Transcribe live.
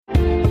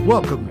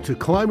Welcome to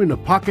Climbing the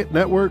Pocket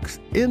Network's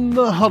In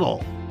the Huddle,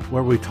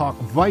 where we talk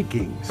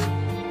Vikings.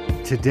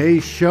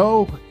 Today's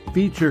show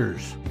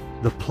features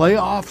the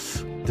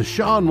playoffs,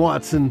 Deshaun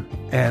Watson,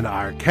 and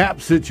our cap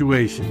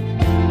situation.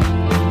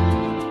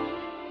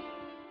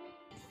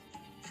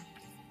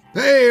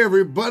 Hey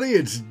everybody,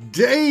 it's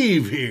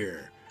Dave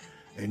here.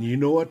 And you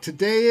know what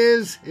today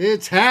is?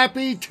 It's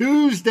Happy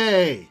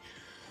Tuesday.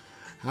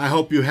 I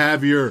hope you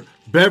have your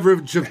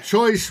beverage of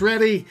choice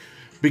ready,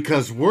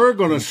 because we're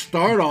going to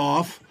start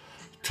off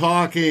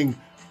talking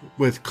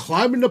with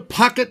Climbing the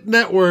Pocket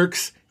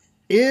Network's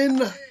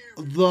In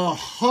the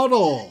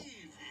Huddle.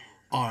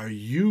 Are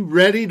you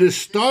ready to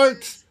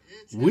start?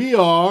 We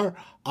are.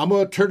 I'm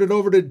going to turn it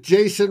over to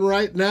Jason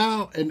right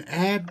now and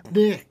add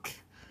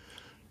Nick.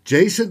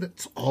 Jason,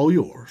 it's all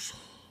yours.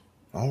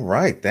 All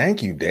right.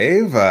 Thank you,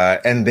 Dave.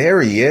 And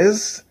there he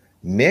is.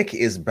 Nick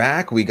is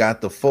back. We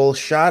got the full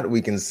shot.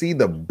 We can see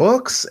the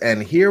books.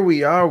 And here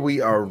we are.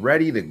 We are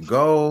ready to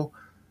go.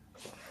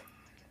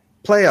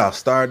 Playoffs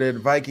started.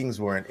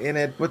 Vikings weren't in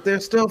it, but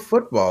there's still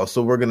football.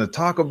 So we're going to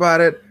talk about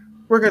it.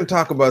 We're going to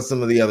talk about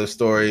some of the other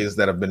stories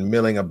that have been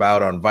milling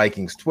about on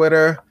Vikings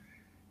Twitter.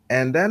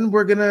 And then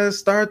we're going to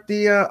start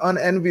the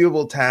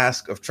unenviable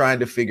task of trying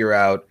to figure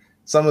out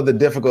some of the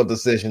difficult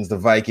decisions the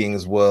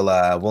Vikings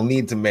will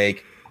need to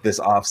make this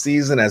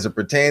offseason as it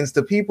pertains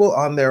to people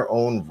on their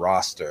own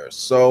roster.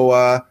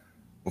 So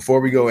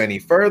before we go any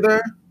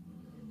further,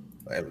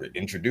 I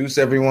introduce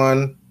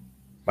everyone.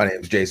 My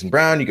name is Jason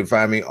Brown. You can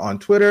find me on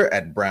Twitter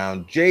at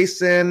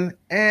BrownJason.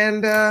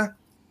 And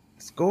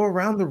let's go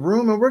around the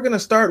room. And we're going to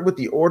start with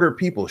the order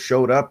people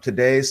showed up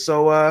today.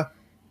 So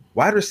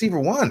wide receiver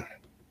one,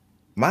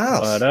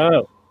 Miles. What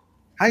up?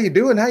 How you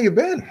doing? How you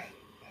been?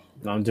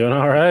 I'm doing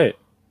all right.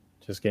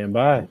 Just getting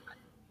by.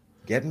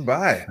 Getting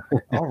by.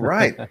 All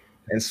right.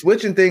 And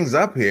switching things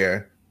up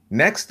here.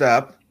 Next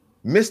up,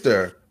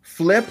 Mr.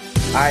 Flip.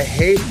 I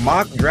hate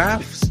mock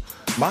drafts.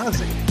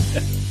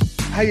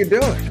 Mozzie. How you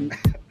doing?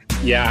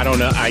 Yeah, I don't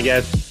know. I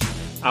guess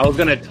I was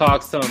gonna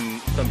talk some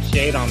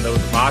shade on those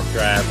mock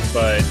drafts,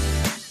 but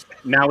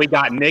now we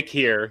got Nick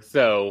here,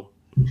 so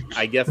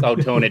I guess I'll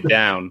tone it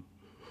down.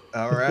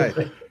 All right.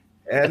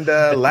 And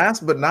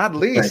last but not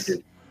least,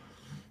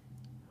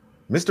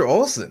 Mr.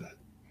 Olson.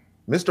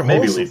 Mr.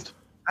 Maybe Olson. least.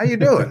 How you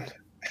doing?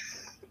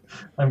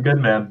 I'm good,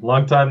 man.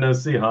 Long time no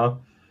see, huh?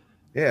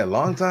 Yeah,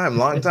 long time.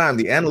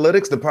 The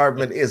analytics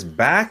department is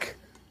back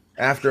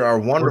after our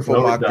wonderful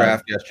mock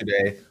draft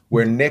yesterday,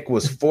 where Nick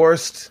was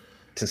forced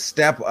to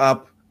step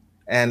up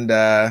and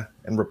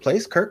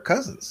replace Kirk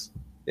Cousins.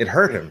 It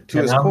hurt him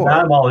to his core.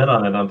 I'm all in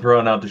on it. I'm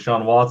throwing out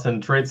Deshaun Watson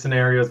trade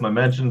scenarios. My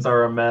mentions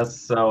are a mess.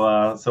 So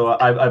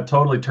I've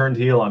totally turned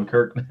heel on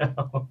Kirk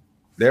now.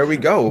 There we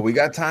go. We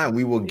got time.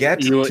 We will get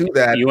to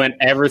that. You went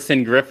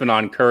Everson Griffin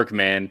on Kirk,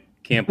 man.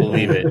 Can't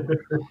believe it.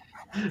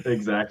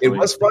 Exactly. It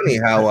was funny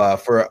how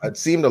for it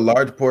seemed a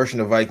large portion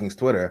of Vikings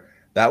Twitter,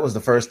 that was the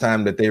first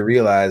time that they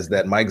realized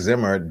that Mike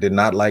Zimmer did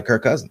not like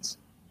Kirk Cousins.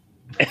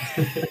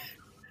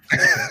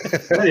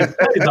 It's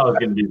always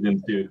going to be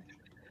Zim's dude.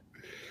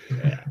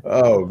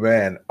 Oh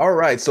man! All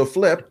right, so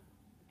Flip,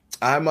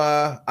 I'm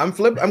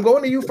Flip. I'm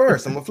going to you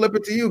first. I'm gonna flip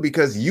it to you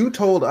because you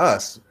told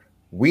us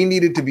we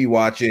needed to be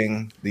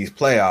watching these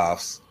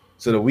playoffs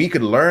so that we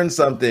could learn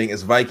something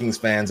as Vikings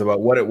fans about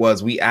what it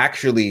was we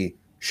actually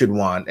should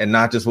want and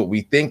not just what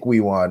we think we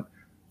want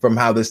from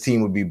how this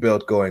team would be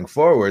built going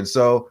forward.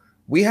 So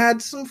we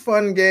had some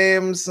fun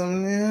games,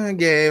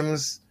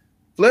 games.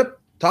 Flip,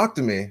 talk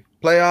to me.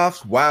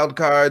 Playoffs, wild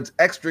cards,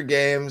 extra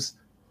games.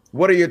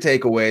 What are your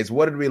takeaways?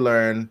 What did we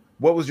learn?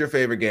 What was your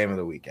favorite game of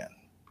the weekend?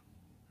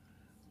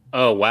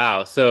 Oh,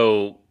 wow.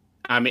 So,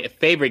 I mean,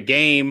 favorite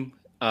game,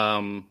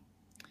 it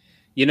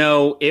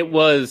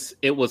was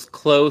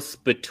close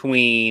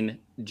between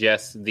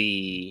just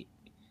the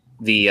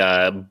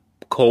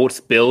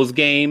Colts-Bills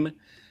game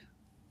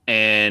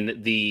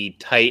and the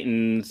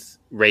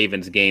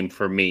Titans-Ravens game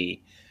for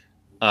me.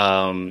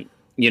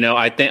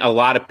 I think a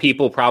lot of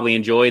people probably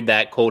enjoyed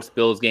that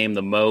Colts-Bills game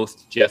the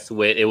most.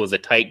 It was a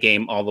tight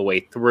game all the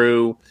way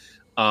through.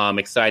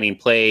 Exciting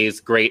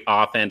plays, great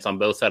offense on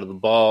both sides of the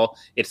ball.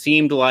 It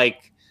seemed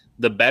like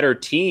the better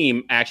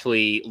team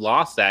actually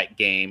lost that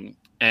game.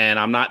 And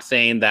I'm not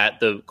saying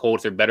that the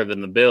Colts are better than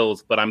the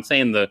Bills, but I'm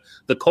saying the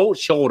Colts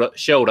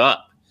showed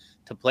up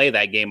to play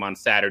that game on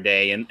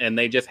Saturday, and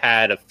they just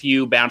had a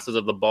few bounces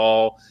of the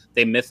ball.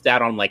 They missed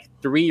out on like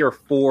 3 or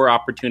 4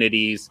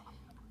 opportunities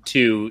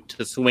to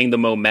swing the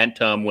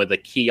momentum with a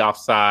key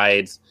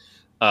offsides,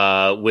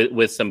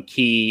 with some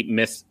key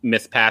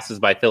missed passes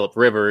by Phillip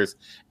Rivers.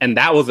 And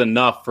that was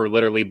enough for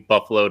literally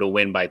Buffalo to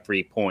win by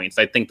 3 points.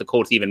 I think the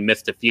Colts even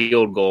missed a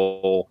field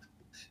goal.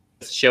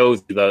 It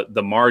shows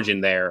the margin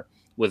there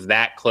was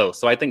that close.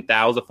 So I think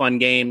that was a fun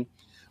game.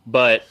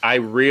 But I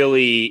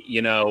really,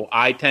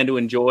 I tend to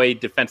enjoy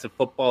defensive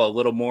football a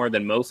little more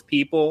than most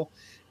people.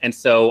 And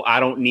so I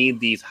don't need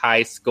these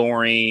high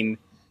scoring,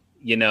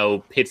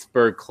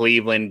 Pittsburgh,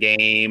 Cleveland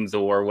games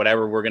or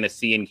whatever we're going to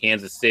see in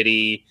Kansas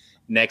City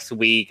next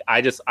week.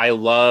 I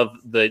love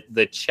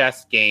the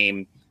chess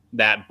game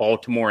that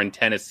Baltimore and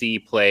Tennessee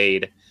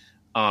played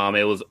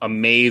It was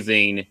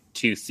amazing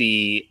to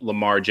see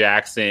Lamar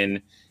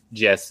Jackson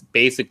just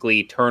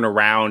basically turn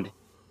around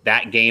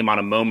that game on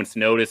a moment's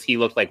notice. He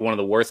looked like one of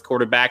the worst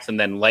quarterbacks, and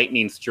then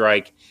lightning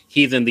strike.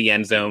 He's in the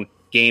end zone.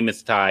 Game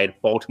is tied.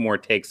 Baltimore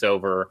takes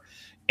over,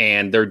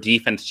 and their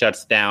defense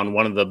shuts down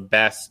one of the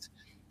best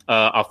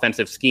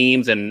offensive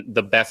schemes and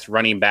the best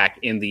running back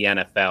in the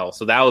NFL.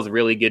 So that was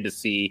really good to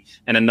see,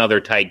 and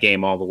another tight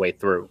game all the way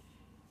through.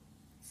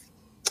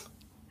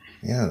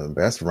 Yeah, the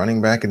best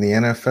running back in the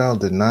NFL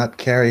did not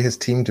carry his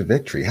team to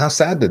victory. How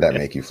sad did that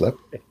make you, Flip?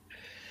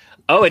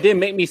 Oh, it didn't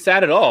make me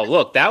sad at all.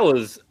 Look, that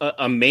was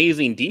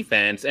amazing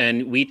defense.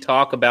 And we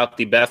talk about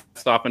the best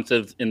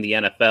offensives in the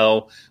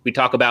NFL. We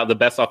talk about the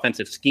best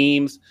offensive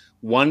schemes.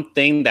 One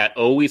thing that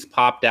always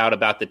popped out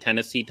about the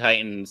Tennessee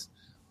Titans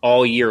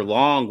all year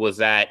long was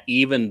that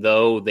even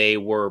though they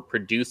were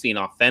producing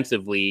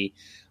offensively,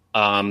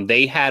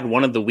 they had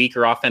one of the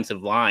weaker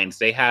offensive lines.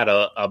 They had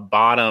a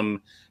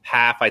bottom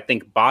half, I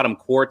think, bottom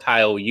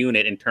quartile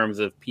unit in terms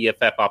of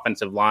PFF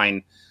offensive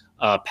line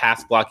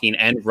pass blocking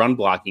and run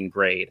blocking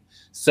grade.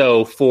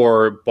 So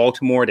for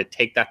Baltimore to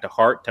take that to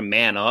heart, to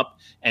man up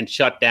and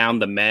shut down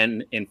the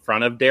men in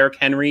front of Derrick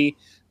Henry,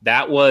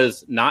 that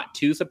was not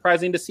too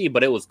surprising to see,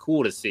 but it was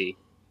cool to see.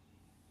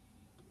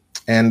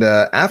 And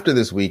after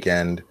this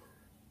weekend,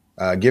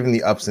 given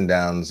the ups and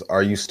downs,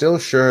 are you still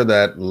sure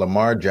that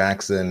Lamar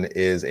Jackson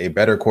is a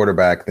better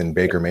quarterback than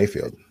Baker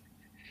Mayfield?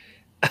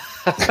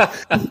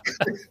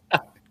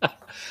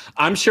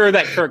 I'm sure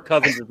that Kirk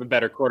Cousins is a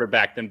better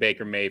quarterback than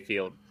Baker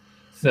Mayfield.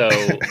 So,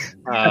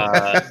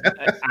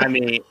 I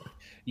mean,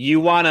 you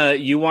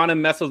wanna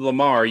mess with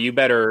Lamar, you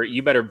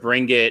better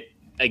bring it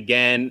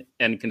again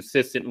and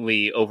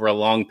consistently over a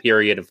long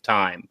period of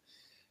time.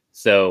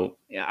 So,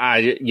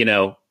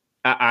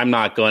 I'm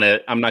not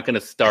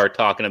gonna start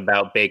talking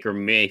about Baker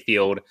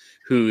Mayfield,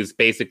 who's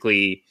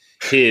basically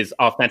his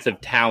offensive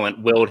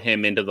talent willed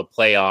him into the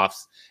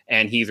playoffs,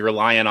 and he's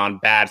relying on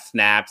bad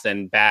snaps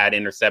and bad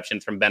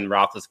interceptions from Ben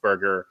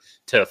Roethlisberger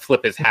to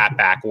flip his hat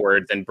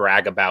backwards and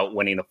brag about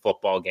winning a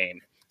football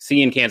game. See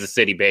you in Kansas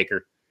City,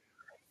 Baker.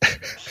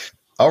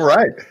 All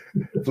right.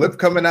 Flip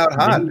coming out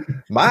hot.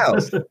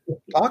 Miles,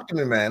 talk to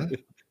me, man.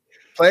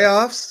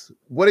 Playoffs,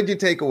 what did you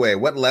take away?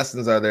 What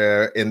lessons are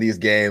there in these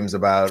games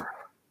about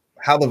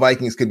how the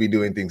Vikings could be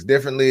doing things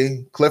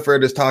differently?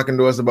 Clifford is talking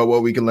to us about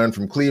what we can learn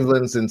from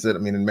Cleveland, since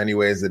in many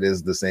ways it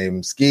is the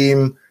same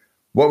scheme.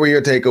 What were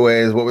your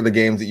takeaways? What were the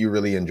games that you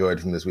really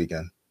enjoyed from this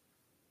weekend?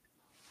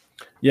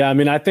 Yeah,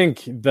 I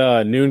think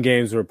the noon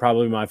games were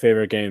probably my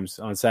favorite games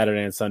on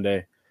Saturday and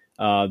Sunday.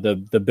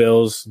 The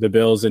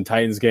Bills and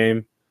Titans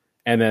game,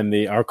 and then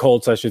our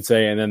Colts, I should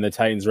say, and then the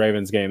Titans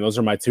Ravens game. Those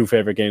are my two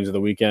favorite games of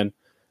the weekend.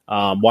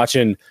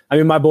 Watching,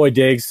 my boy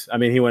Diggs,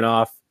 he went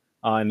off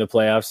in the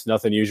playoffs.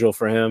 Nothing usual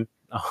for him.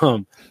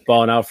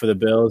 Balling out for the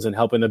Bills and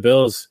helping the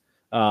Bills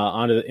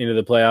into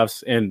the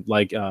playoffs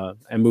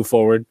and move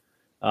forward.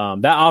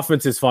 That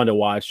offense is fun to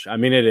watch.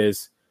 It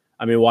is.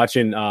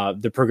 Watching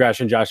the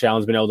progression Josh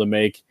Allen's been able to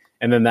make,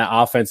 and then that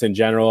offense in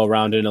general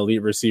around an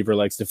elite receiver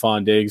like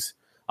Stephon Diggs.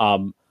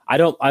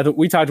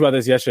 We talked about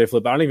this yesterday,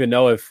 Flip. I don't even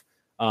know if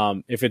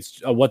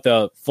it's what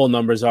the full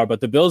numbers are,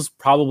 but the Bills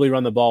probably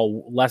run the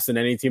ball less than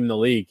any team in the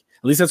league.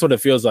 At least that's what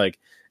it feels like.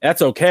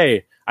 That's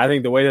okay. I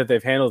think the way that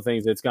they've handled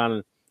things, it's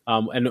gone.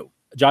 And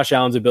Josh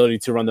Allen's ability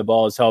to run the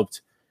ball has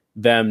helped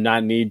them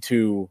not need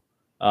to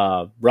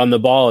run the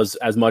ball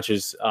as much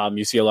as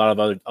you see a lot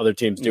of other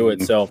teams do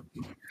it. So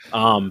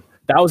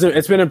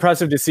it's been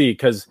impressive to see,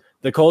 because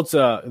the Colts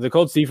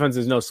defense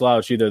is no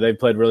slouch either. They've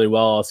played really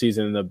well all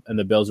season, and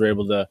the Bills were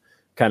able to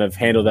kind of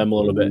handle them a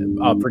little bit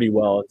pretty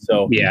well.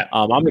 So yeah,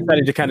 I'm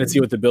excited to kind of see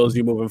what the Bills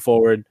do moving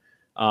forward.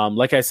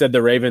 Like I said,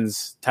 the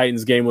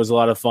Ravens-Titans game was a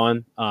lot of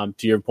fun.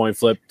 To your point,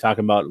 Flip,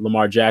 talking about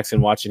Lamar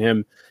Jackson, watching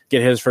him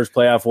get his first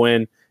playoff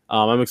win.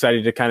 I'm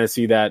excited to kind of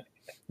see that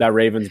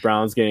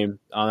Ravens-Browns game.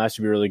 That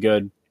should be really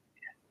good.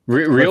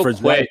 Real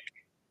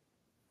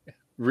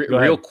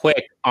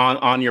quick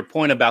on your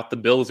point about the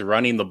Bills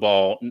running the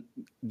ball,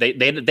 they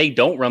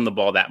don't run the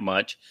ball that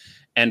much,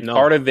 and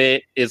part of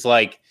it is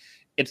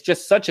it's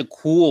just such a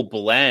cool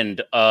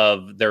blend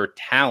of their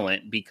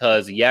talent,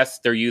 because yes,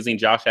 they're using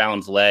Josh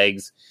Allen's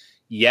legs.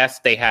 Yes,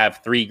 they have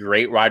 3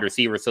 great wide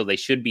receivers, so they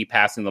should be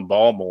passing the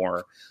ball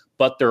more.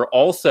 But they're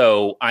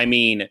also,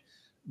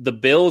 the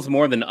Bills,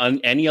 more than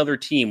any other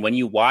team, when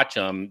you watch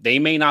them, they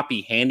may not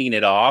be handing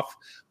it off,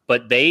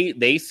 but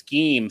they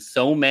scheme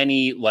so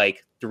many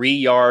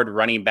 3-yard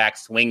running back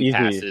swing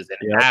passes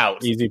and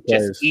outs,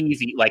 just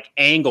easy,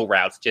 angle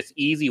routes, just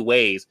easy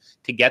ways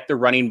to get the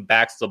running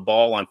backs the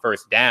ball on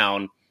first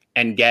down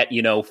and get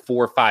 4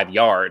 or 5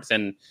 yards.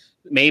 And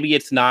maybe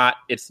it's not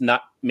an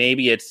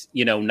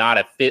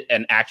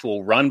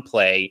actual run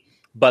play,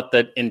 but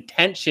the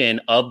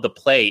intention of the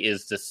play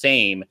is the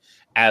same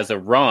as a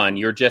run.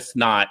 You're just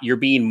not, you're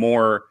being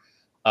more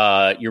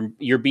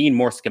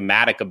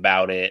schematic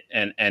about it,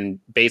 and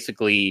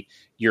basically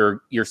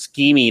you're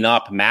scheming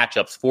up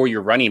matchups for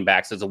your running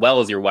backs as well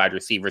as your wide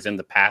receivers in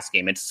the pass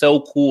game. It's so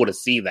cool to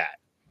see that.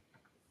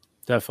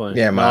 Definitely.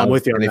 Yeah, man. I'm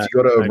with you. And if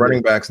you go to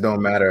running backs don't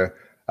matter,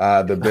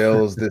 the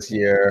Bills this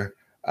year,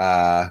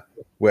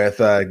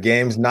 with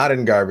games not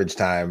in garbage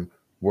time,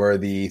 were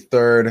the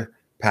third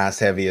pass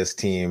heaviest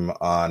team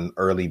on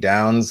early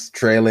downs,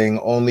 trailing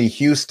only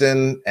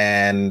Houston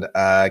and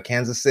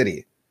Kansas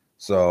City.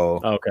 So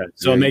okay,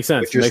 so it makes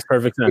sense. It makes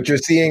perfect sense. What you're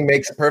seeing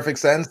makes perfect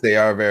sense. They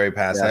are very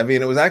pass heavy,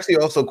 and it was actually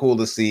also cool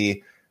to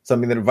see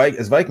something that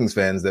as Vikings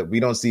fans that we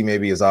don't see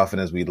maybe as often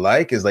as we'd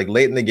like is like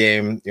late in the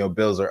game,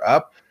 Bills are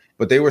up,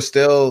 but they were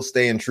still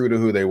staying true to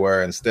who they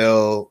were and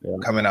still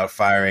coming out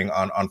firing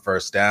on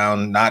first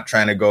down, not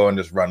trying to go and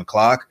just run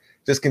clock,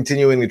 just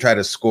continuing to try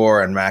to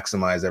score and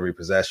maximize every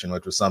possession,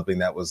 which was something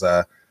that was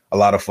a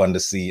lot of fun to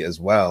see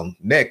as well.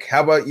 Nick,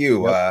 how about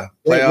you? Playoffs?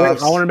 Wait,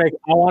 I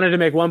wanted to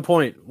make one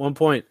point.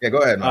 Yeah, go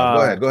ahead,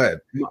 man. Go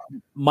ahead.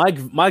 Mike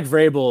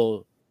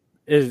Vrabel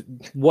is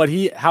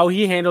how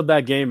he handled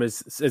that game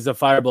is a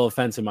fireable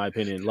offense in my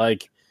opinion.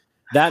 Like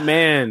that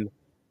man,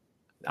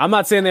 I'm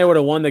not saying they would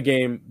have won the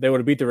game, they would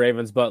have beat the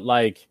Ravens, but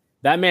like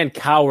that man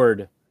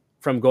cowered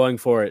from going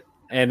for it,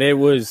 and it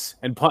was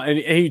and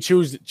he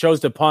chose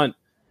to punt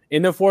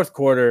in the fourth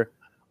quarter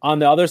on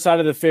the other side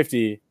of the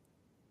 50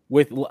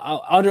 with it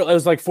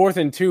was like 4th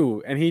and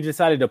 2, and he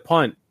decided to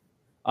punt.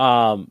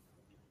 I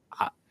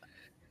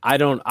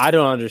don't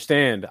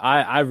understand.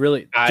 I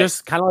really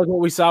just kind of like what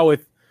we saw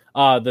with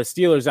the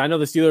Steelers. I know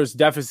the Steelers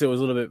deficit was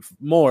a little bit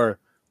more,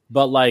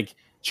 but like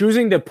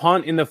choosing to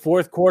punt in the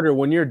fourth quarter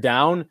when you're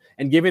down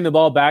and giving the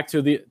ball back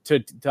to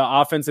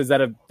offenses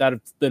that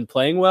have been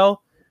playing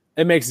well,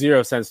 it makes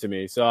zero sense to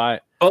me. So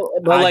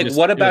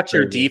what about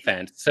your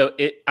defense? So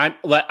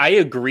I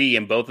agree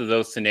in both of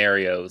those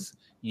scenarios.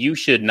 You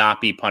should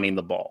not be punting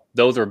the ball.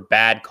 Those are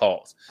bad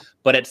calls.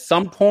 But at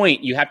some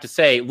point, you have to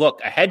say, look,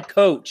 a head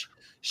coach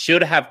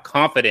should have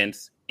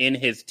confidence in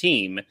his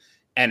team,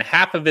 and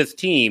half of his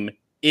team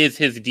is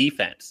his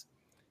defense.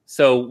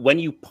 So when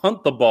you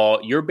punt the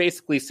ball, you're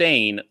basically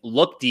saying,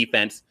 look,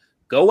 defense,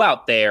 go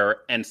out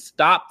there and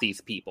stop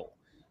these people.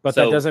 But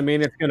that doesn't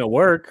mean it's going to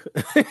work.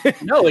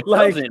 No, it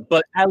doesn't.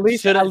 But at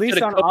least on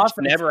offense,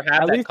 never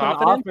have that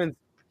confidence.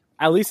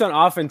 At least on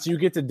offense, you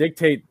get to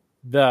dictate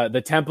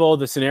the tempo,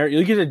 the scenario.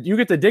 You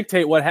get to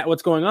dictate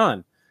what's going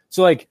on.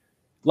 So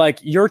like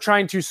you're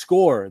trying to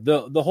score.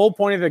 The whole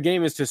point of the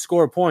game is to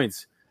score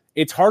points.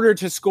 It's harder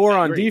to score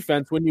on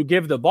defense when you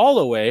give the ball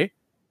away.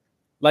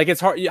 Like it's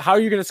hard. How are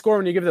you going to score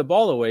when you give the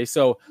ball away?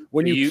 So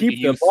when you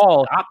keep the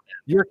ball,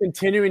 you're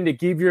continuing to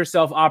give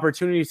yourself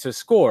opportunities to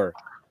score.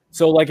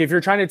 So like if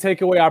you're trying to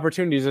take away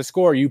opportunities to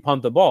score, you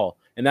punt the ball,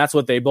 and that's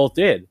what they both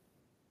did.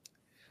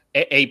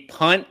 A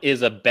punt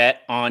is a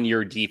bet on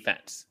your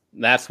defense.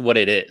 That's what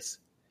it is.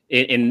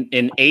 In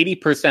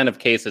 80% of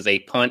cases, a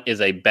punt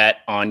is a bet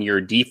on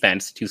your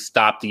defense to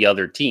stop the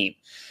other team.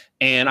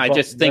 And I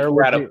just think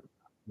we're at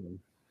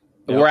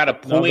a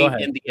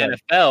point in the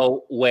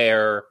NFL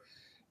where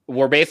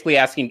we're basically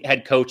asking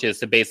head coaches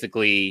to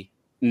basically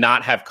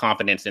not have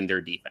confidence in their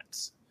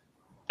defense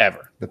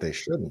ever. But they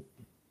shouldn't.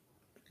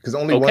 Because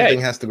only one thing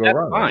has to go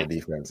wrong on the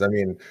defense. I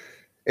mean,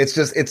 it's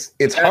just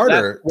it's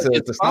harder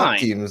to stop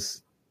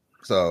teams.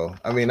 So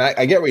I mean,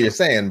 I get what you're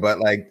saying, but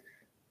like,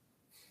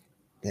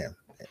 yeah,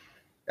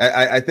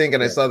 I think,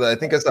 and I saw that. I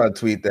think I saw a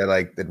tweet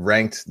that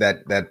ranked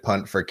that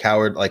punt for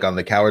coward, like on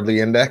the cowardly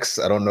index.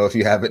 I don't know if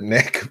you have it,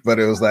 Nick, but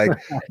it was like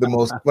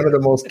one of the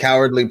most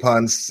cowardly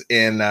punts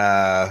in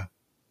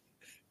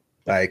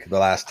like the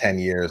last 10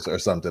 years or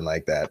something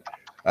like that.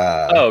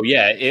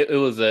 It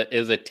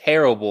was a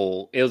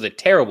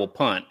terrible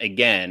punt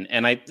again.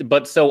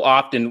 But so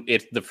often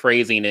the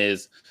phrasing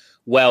is,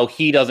 well,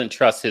 he doesn't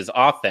trust his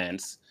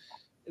offense.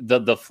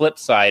 The flip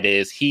side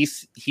is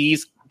he's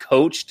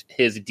coached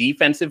his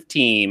defensive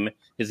team,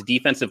 his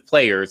defensive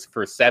players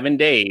for 7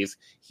 days.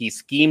 He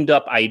schemed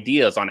up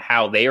ideas on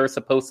how they are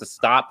supposed to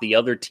stop the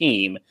other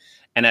team.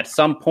 And at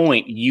some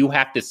point, you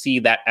have to see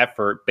that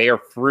effort bear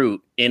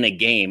fruit in a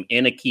game,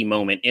 in a key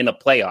moment, in a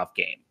playoff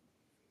game.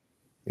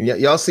 Yeah,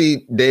 y'all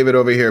see David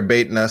over here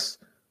baiting us.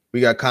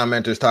 We got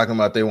commenters talking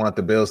about they want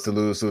the Bills to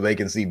lose so they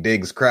can see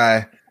Diggs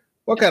cry.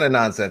 What kind of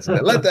nonsense is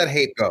that? Let that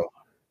hate go.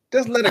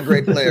 Just let a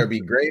great player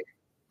be great.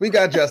 We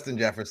got Justin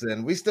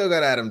Jefferson. We still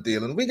got Adam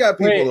Thielen. We got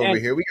people over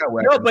here. We got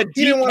weapons. No, but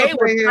DK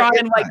was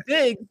crying like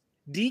Diggs.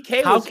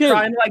 DK was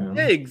crying like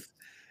Diggs.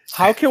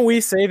 How can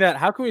we say that?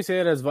 How can we say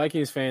that as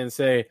Vikings fans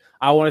say,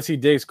 I want to see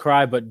Diggs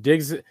cry, but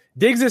Diggs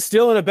is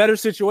still in a better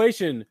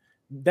situation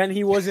than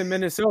he was in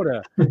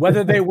Minnesota.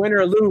 Whether they win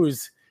or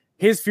lose,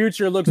 his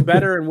future looks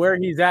better and where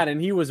he's at,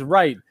 and he was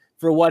right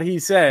for what he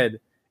said,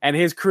 and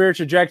his career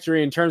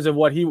trajectory in terms of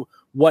what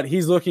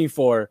he's looking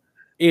for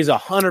is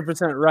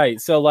 100% right.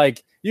 So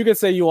like you could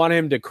say you want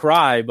him to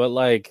cry, but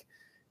like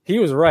he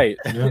was right.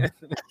 Yeah.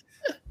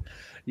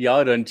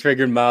 Y'all done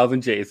triggered Miles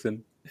and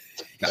Jason.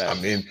 I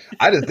mean,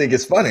 I just think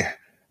it's funny.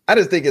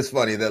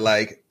 That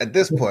like at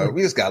this point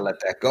we just gotta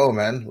let that go,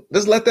 man.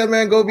 Just let that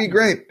man go be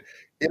great.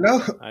 You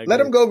know, let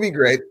him go be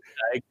great.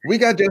 We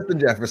got Justin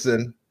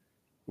Jefferson.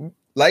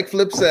 Like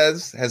Flip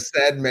has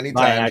said many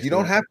times, you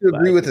don't have to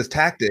agree with his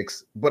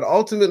tactics, but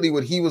ultimately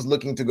what he was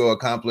looking to go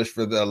accomplish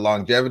for the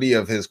longevity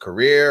of his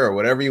career or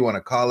whatever you want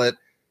to call it,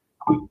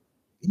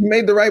 he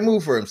made the right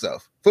move for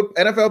himself.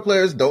 NFL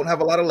players don't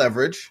have a lot of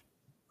leverage.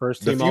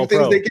 First The team few all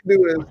things pro. they can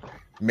do is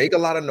make a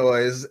lot of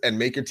noise and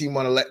make your team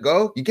want to let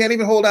go. You can't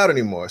even hold out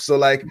anymore. So,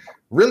 like,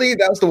 really,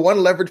 that's the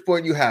one leverage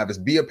point you have is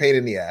be a pain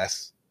in the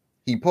ass.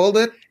 He pulled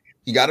it.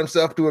 He got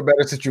himself to a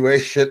better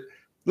situation.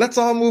 Let's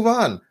all move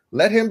on.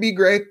 Let him be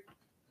great.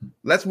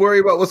 Let's worry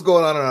about what's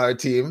going on our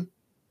team.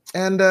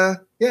 And,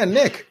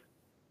 Nick,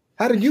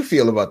 how did you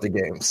feel about the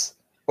games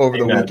over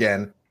the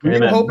weekend? Were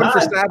you hoping for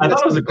sadness? I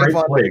thought it was a great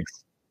slate.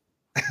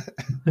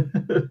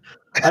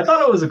 I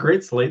thought it was a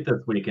great slate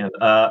this weekend.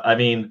 I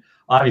mean,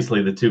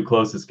 obviously the two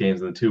closest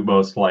games and the two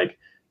most like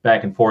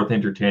back and forth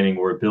entertaining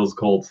were Bills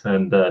Colts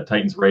and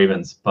Titans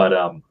Ravens. But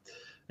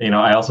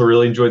I also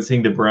really enjoyed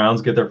seeing the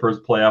Browns get their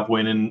first playoff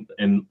win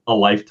in a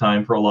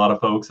lifetime for a lot of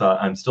folks.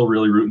 I'm still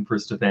really rooting for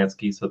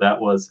Stefanski, so that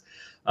was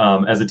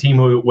as a team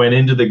who went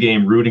into the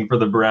game rooting for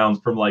the Browns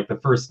from like the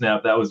first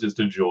snap. That was just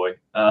a joy.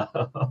 I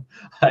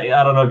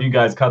don't know if you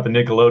guys caught the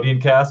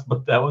Nickelodeon cast,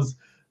 but that was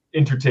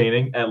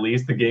entertaining. At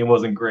least the game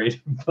wasn't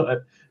great,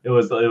 but it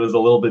was a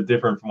little bit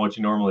different from what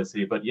you normally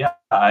see. But yeah,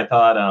 I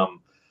thought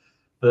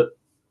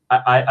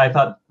I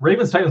thought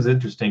Ravens Titans was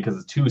interesting because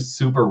it's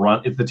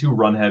the two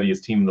run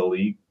heaviest teams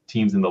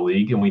in the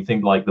league, and we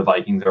think like the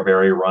Vikings are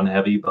very run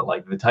heavy, but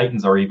like the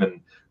Titans are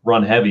even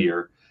run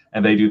heavier,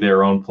 and they do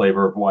their own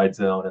flavor of wide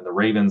zone, and the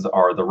Ravens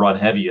are the run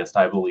heaviest,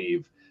 I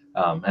believe.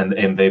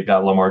 And they've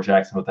got Lamar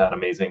Jackson with that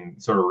amazing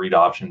sort of read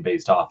option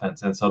based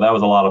offense. And so that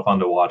was a lot of fun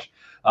to watch.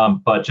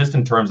 But just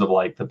in terms of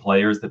like the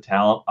players, the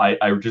talent,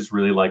 I just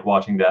really like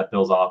watching that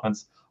Bills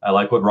offense. I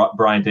like what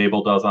Brian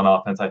Daboll does on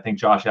offense. I think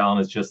Josh Allen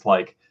is just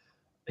like,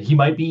 he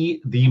might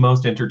be the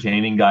most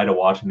entertaining guy to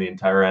watch in the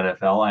entire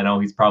NFL. I know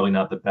he's probably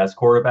not the best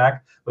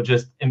quarterback, but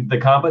just in the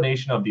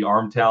combination of the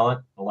arm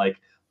talent,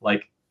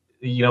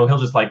 he'll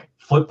just like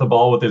flip the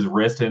ball with his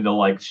wrist and he'll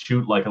like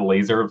shoot like a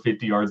laser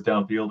 50 yards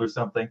downfield or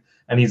something.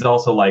 And he's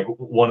also like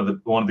one of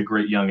the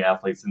great young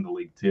athletes in the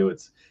league too.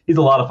 He's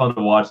a lot of fun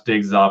to watch.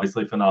 Diggs is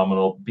obviously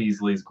phenomenal.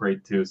 Beasley's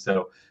great too.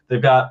 So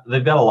they've got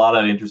a lot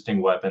of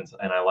interesting weapons,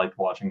 and I liked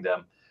watching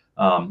them.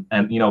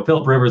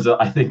 Philip Rivers,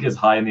 I think, is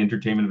high in the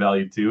entertainment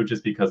value too,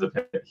 just because of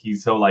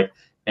he's so like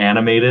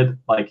animated,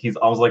 like he's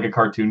almost like a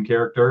cartoon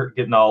character,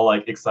 getting all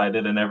like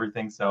excited and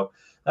everything. So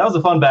that was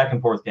a fun back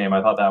and forth game.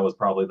 I thought that was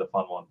probably the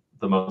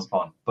most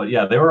fun. But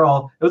yeah,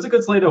 it was a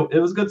good slate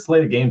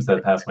of games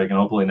that past week, and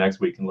hopefully next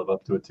week can live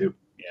up to it too.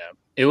 Yeah,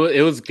 it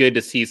was good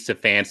to see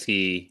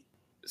Stefanski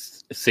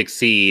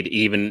succeed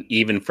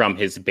even from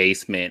his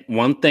basement.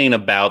 One thing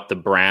about the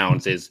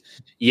Browns is,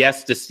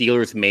 yes, the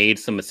Steelers made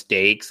some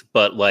mistakes,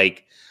 but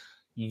like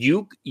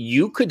you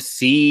could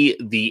see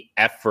the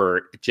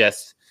effort.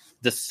 Just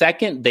the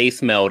second they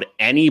smelled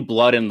any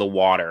blood in the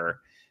water,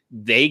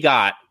 they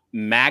got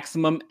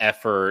maximum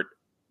effort,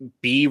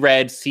 B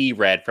red, C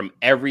red from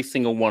every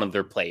single one of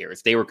their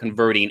players. They were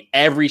converting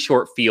every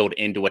short field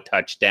into a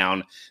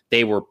touchdown.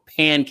 They were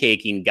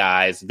pancaking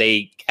guys.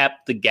 They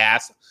kept the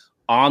gas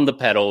on the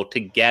pedal to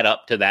get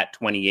up to that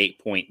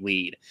 28-point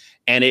lead.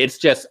 And it's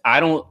just, I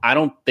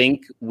don't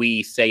think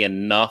we say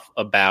enough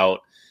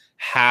about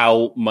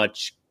how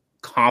much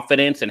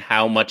confidence and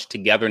how much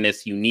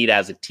togetherness you need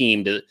as a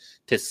team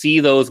to see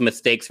those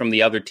mistakes from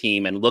the other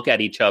team and look at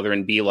each other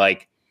and be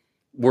like,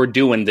 we're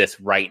doing this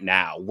right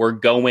now. We're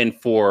going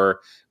for,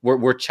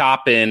 we're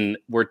taking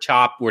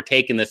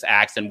this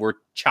axe and we're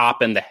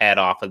chopping the head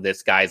off of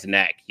this guy's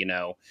neck,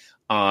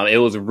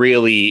 It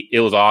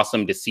was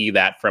awesome to see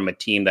that from a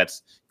team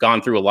that's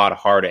gone through a lot of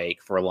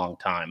heartache for a long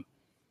time.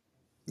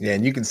 Yeah,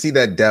 and you can see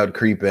that doubt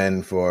creep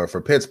in for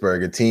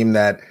Pittsburgh, a team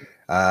that,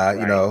 at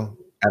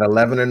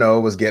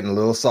 11-0 was getting a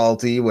little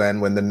salty when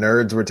the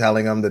nerds were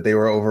telling them that they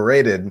were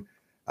overrated.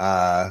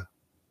 And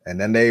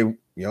then they,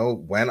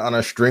 went on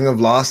a string of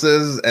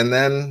losses. And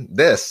then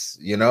this,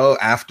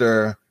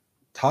 after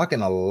talking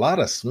a lot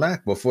of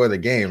smack before the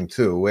game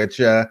too, which,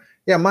 yeah,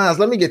 Miles,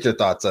 let me get your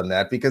thoughts on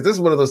that, because this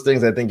is one of those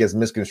things I think gets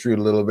misconstrued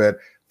a little bit.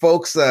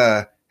 Folks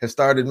have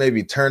started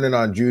maybe turning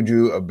on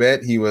Juju a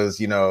bit. He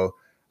was, an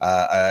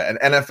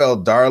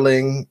NFL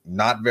darling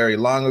not very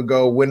long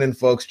ago, winning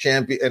folks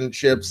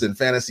championships in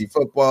fantasy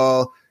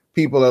football.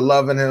 People are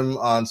loving him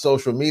on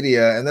social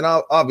media. And then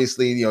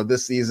obviously,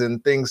 this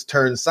season things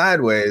turned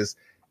sideways.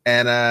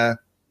 And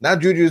now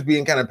Juju's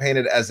being kind of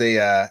painted as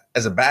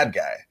a bad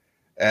guy.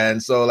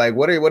 And so, like,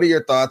 what are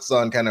your thoughts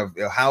on kind of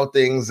how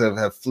things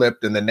have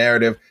flipped in the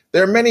narrative?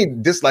 There are many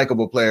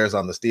dislikable players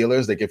on the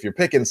Steelers. Like, if you're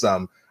picking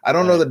some, I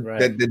don't know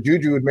that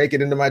Juju would make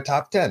it into my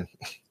top 10.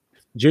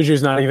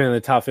 Juju's not even in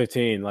the top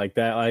 15 like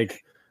that.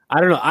 Like,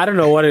 I don't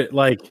know what it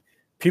like.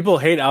 People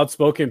hate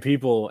outspoken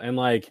people, and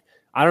like,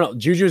 I don't know.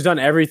 Juju's done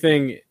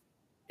everything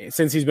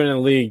since he's been in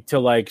the league to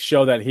like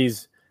show that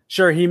he's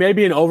sure he may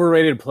be an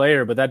overrated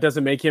player, but that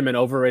doesn't make him an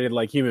overrated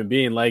like human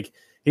being. Like,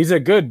 he's a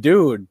good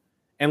dude.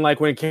 And like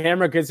when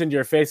camera gets into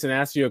your face and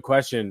asks you a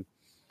question,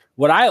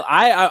 what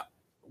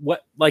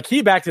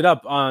he backed it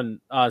up on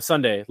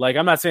Sunday. Like,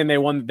 I'm not saying they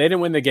didn't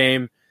win the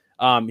game.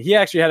 He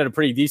actually had a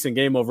pretty decent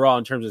game overall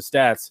in terms of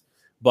stats,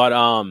 but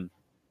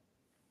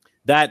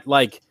that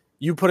like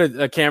you put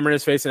a camera in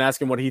his face and ask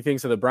him what he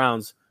thinks of the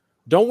Browns.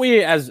 Don't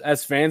we,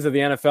 as fans of the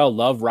NFL,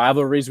 love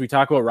rivalries? We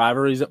talk about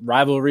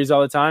rivalries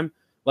all the time.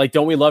 Like,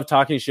 don't we love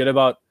talking shit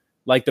about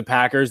like the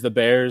Packers, the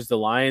Bears, the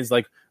Lions?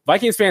 Like,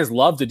 Vikings fans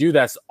love to do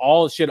that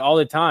all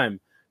the time.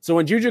 So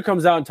when Juju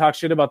comes out and talks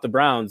shit about the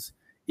Browns,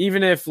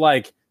 even if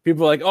like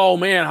people are like, "Oh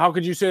man, how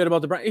could you say that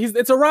about the Browns?"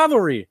 It's a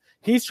rivalry.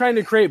 He's trying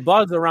to create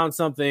buzz around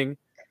something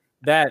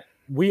that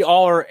we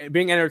all are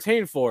being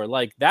entertained for.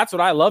 Like, that's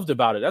what I loved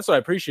about it. That's what I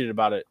appreciated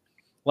about it.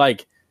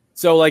 Like,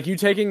 so like you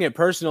taking it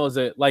personal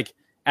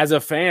as a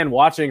fan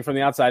watching from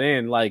the outside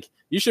in, like,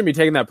 you shouldn't be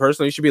taking that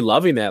personal. You should be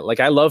loving that. Like,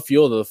 I love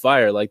Fuel to the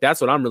Fire. Like,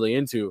 that's what I'm really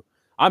into.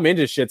 I'm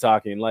into shit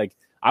talking. Like,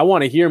 I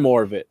want to hear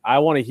more of it. I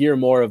want to hear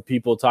more of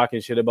people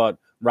talking shit about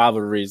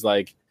rivalries.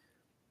 Like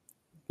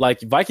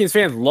Vikings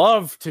fans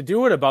love to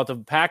do it about the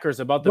Packers,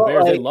 about the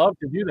Bears. They love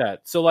to do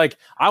that. So like,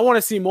 I want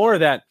to see more of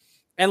that.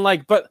 And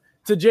like, but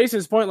to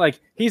Jason's point, like,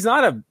 Juju's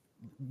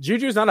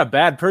not a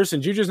bad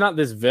person. Juju's not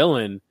this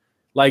villain.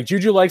 Like,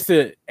 Juju likes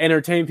to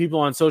entertain people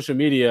on social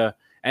media,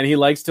 and he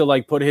likes to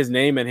like put his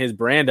name and his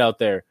brand out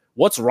there.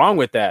 What's wrong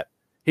with that?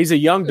 He's a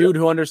young dude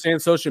who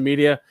understands social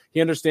media.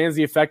 He understands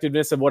the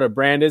effectiveness of what a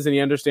brand is, and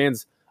he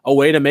understands a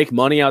way to make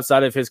money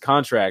outside of his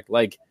contract.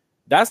 Like,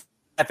 that's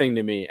that thing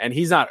to me. And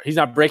he's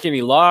not breaking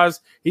any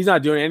laws. He's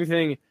not doing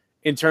anything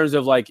in terms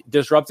of like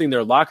disrupting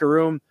their locker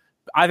room.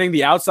 I think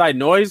the outside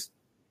noise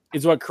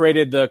is what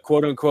created the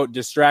quote unquote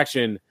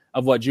distraction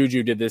of what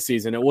Juju did this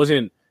season. It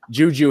wasn't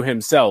Juju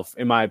himself,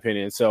 in my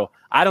opinion. So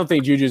I don't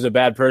think Juju's a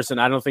bad person.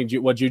 I don't think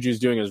what Juju's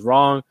doing is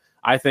wrong.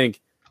 I think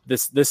the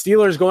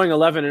Steelers going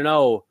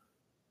 11-0,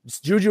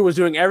 Juju was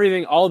doing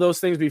everything, all those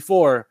things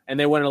before, and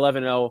they went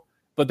 11-0,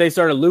 but they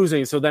started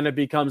losing. So then it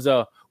becomes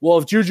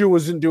if Juju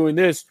wasn't doing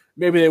this,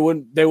 maybe they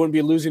wouldn't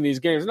be losing these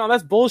games. No,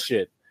 that's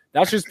bullshit.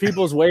 That's just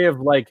people's way of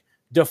like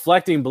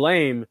deflecting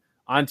blame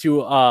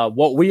onto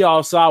what we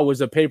all saw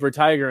was a paper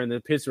tiger in the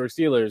Pittsburgh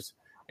Steelers,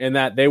 and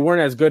that they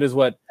weren't as good as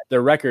what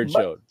their record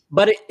showed.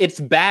 But it's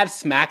bad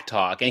smack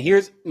talk. And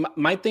here's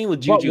my thing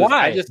with Juju.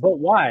 But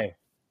why?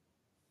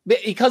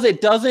 Because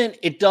it doesn't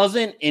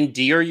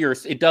endear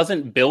it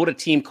doesn't build a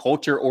team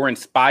culture or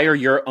inspire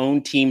your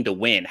own team to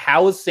win.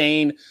 How is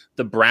saying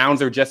the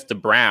Browns are just the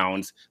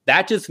Browns?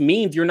 That just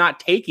means you're not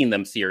taking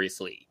them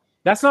seriously.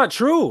 That's not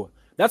true.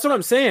 That's what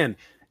I'm saying.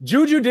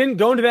 Juju didn't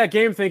go into that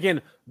game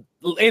thinking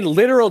in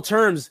literal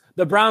terms,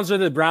 the Browns are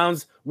the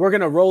Browns. We're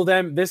going to roll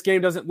them. This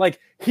game doesn't like,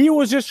 he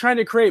was just trying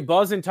to create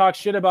buzz and talk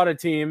shit about a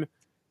team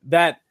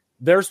that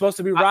they're supposed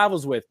to be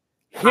rivals with.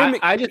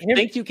 I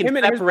think you can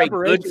separate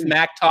good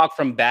smack talk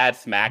from bad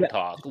smack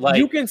talk. Like,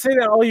 you can say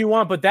that all you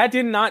want, but that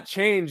did not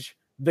change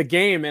the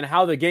game and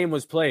how the game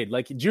was played.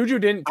 Like, Juju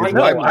didn't. I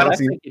don't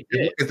see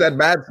if that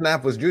bad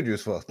snap was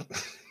Juju's fault.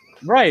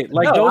 Right.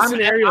 Like, those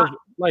scenarios.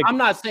 I'm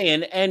not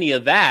saying any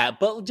of that,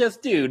 but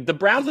just, dude, the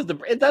Browns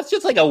that's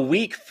just like a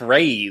weak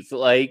phrase.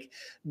 Like,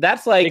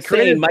 that's like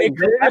saying Mike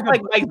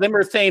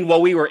Zimmer saying,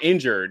 well, we were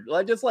injured.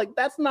 Like, just like,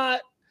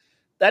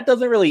 that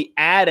doesn't really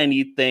add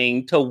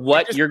anything to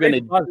what you're going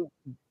to do.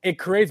 It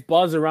creates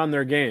buzz around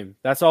their game.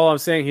 That's all I'm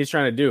saying he's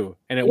trying to do.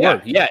 And it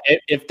worked. Yeah.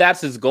 If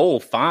that's his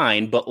goal,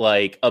 fine. But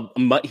like,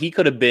 he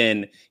could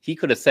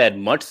have said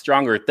much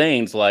stronger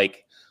things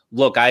like,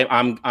 look,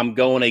 I'm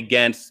going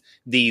against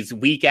these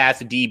weak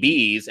ass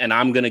DBs and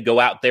I'm going to go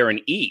out there and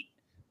eat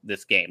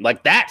this game.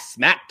 Like, that's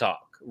smack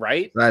talk,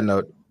 right? Side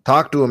note,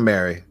 talk to him,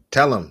 Mary.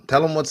 Tell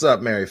him what's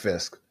up, Mary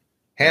Fisk.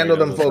 Handle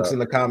them folks in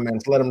the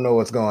comments. Let them know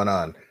what's going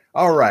on.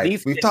 All right.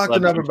 We've talked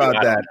enough about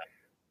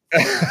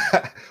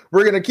that.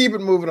 We're going to keep it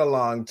moving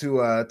along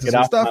to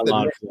some stuff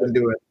that Nick's been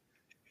doing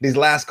these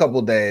last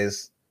couple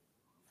days,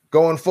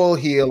 going full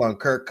heel on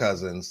Kirk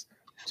Cousins.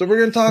 So we're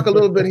going to talk a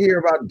little bit here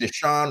about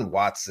Deshaun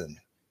Watson.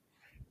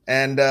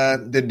 And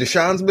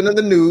Deshaun's been in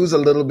the news a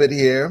little bit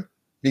here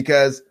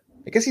because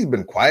I guess he's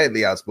been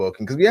quietly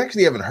outspoken because we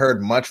actually haven't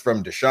heard much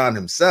from Deshaun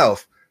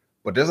himself,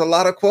 but there's a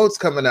lot of quotes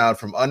coming out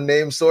from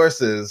unnamed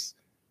sources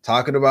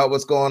talking about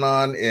what's going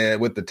on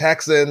with the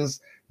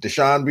Texans.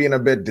 Deshaun being a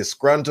bit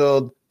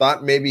disgruntled,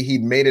 thought maybe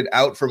he'd made it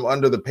out from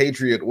under the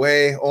Patriot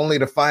way, only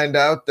to find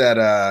out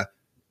that,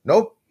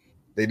 nope,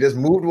 they just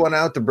moved one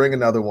out to bring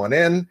another one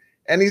in,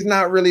 and he's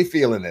not really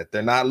feeling it.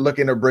 They're not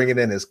looking to bring it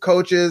in his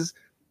coaches,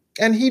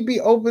 and he'd be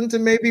open to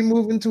maybe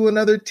moving to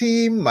another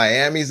team.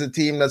 Miami's a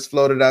team that's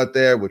floated out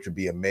there, which would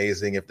be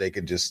amazing if they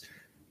could just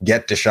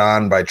get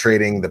Deshaun by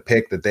trading the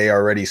pick that they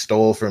already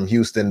stole from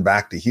Houston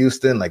back to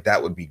Houston. Like,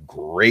 that would be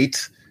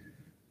great.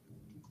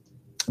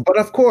 But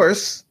of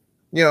course,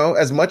 you know,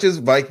 as much as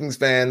Vikings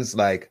fans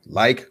like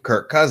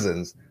Kirk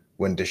Cousins,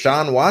 when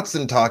Deshaun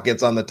Watson talk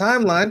gets on the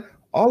timeline,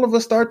 all of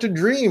us start to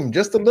dream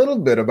just a little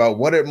bit about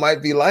what it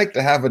might be like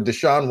to have a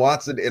Deshaun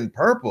Watson in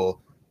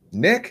purple.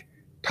 Nick,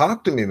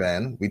 talk to me,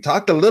 man. We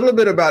talked a little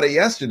bit about it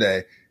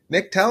yesterday.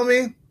 Nick, tell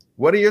me,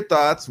 what are your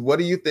thoughts? What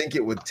do you think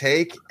it would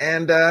take?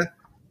 And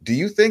do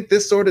you think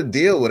this sort of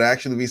deal would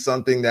actually be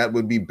something that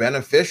would be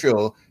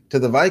beneficial to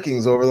the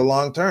Vikings over the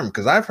long term?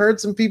 Because I've heard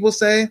some people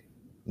say,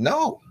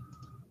 no.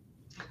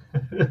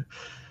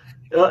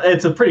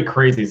 It's a pretty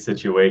crazy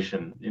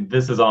situation.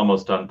 This is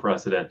almost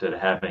unprecedented,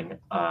 having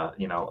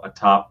a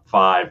top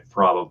 5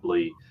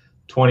 probably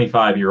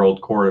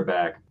 25-year-old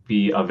quarterback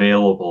be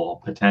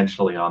available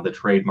potentially on the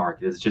trade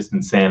market. It's just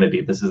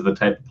insanity. This is the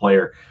type of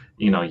player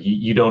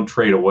you don't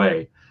trade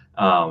away.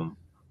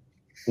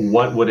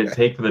 What would it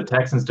take for the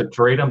Texans to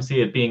trade him?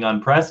 See, it being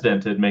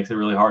unprecedented makes it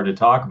really hard to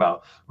talk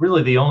about.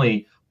 Really, the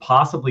only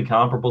possibly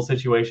comparable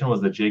situation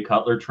was the Jay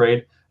Cutler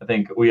trade. I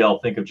think we all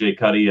think of Jay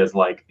Cuddy as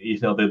like,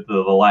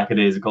 the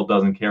lackadaisical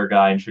doesn't care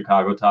guy in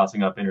Chicago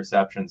tossing up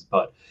interceptions,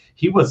 but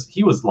he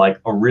was like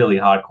a really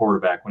hot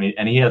quarterback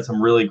and he had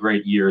some really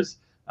great years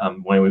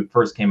when we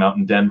first came out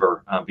in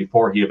Denver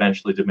before he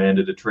eventually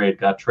demanded a trade,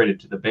 got traded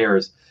to the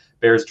Bears.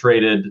 Bears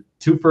traded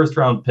 2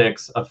 first-round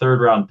picks, a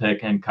third-round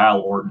pick, and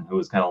Kyle Orton, who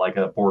was kind of like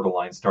a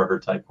borderline starter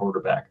type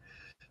quarterback.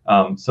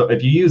 So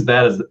if you use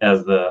that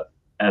as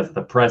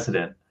the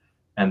precedent,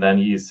 and then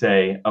you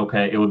say,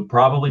 okay, it would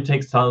probably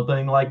take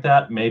something like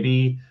that.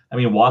 Maybe,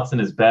 Watson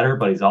is better,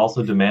 but he's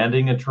also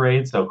demanding a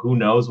trade. So who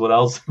knows what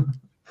else?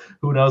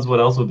 Who knows what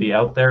else would be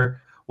out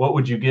there? What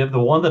would you give? The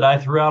one that I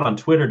threw out on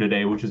Twitter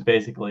today, which is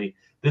basically,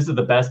 this is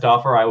the best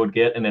offer I would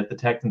get, and if the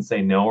Texans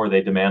say no or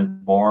they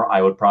demand more,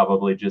 I would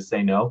probably just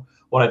say no.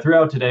 What I threw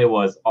out today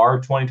was our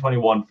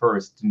 2021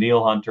 first,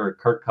 Danielle Hunter,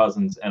 Kirk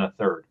Cousins, and a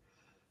third.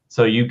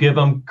 So you give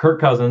him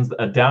Kirk Cousins,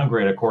 a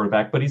downgrade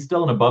quarterback, but he's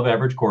still an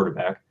above-average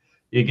quarterback.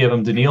 You give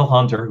him Danielle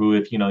Hunter, who,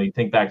 if you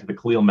think back to the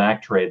Khalil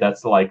Mack trade,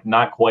 that's like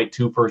not quite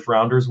 2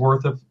 first-rounders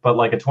worth of, but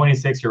like a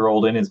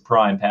 26-year-old in his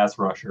prime pass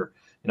rusher,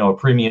 a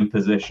premium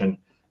position.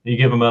 You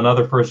give them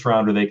another first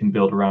rounder they can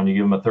build around. You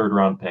give them a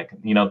third-round pick.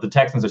 The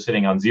Texans are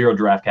sitting on 0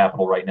 draft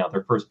capital right now.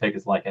 Their first pick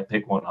is like at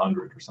pick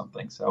 100 or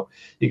something. So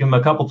you give them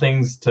a couple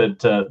things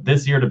to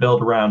this year to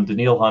build around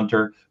Danielle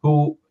Hunter,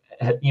 who,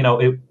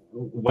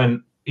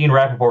 when Ian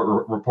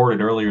Rappaport reported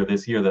earlier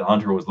this year that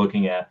Hunter was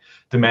looking at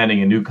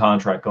demanding a new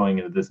contract going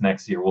into this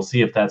next year. We'll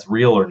see if that's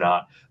real or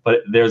not.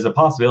 But there's a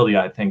possibility,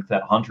 I think,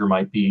 that Hunter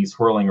might be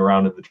swirling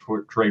around in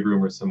the trade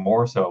rumors some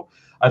more. So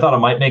I thought it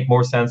might make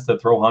more sense to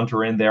throw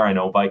Hunter in there. I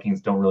know Vikings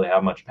don't really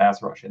have much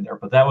pass rush in there,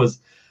 but that was,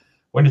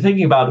 when you're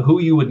thinking about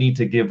who you would need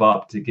to give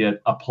up to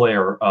get a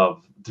player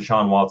of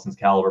Deshaun Watson's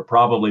caliber,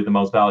 probably the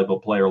most valuable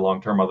player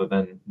long-term other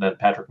than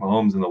Patrick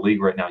Mahomes in the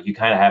league right now, you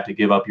kind of have to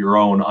give up your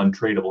own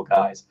untradeable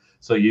guys.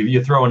 So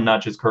you throw in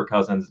not just Kirk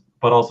Cousins,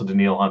 but also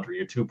Danielle Hunter,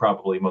 your 2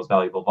 probably most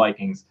valuable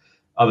Vikings,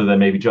 other than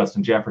maybe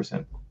Justin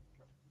Jefferson.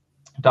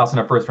 Tossing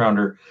a first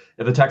rounder.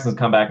 If the Texans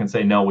come back and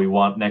say, no, we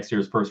want next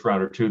year's first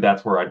rounder too,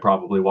 that's where I'd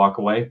probably walk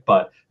away.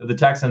 But if the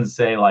Texans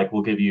say, like,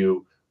 we'll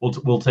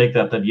take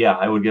that, then yeah,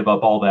 I would give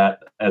up all that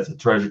as a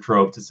treasure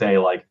trove to say,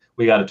 like,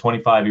 we got a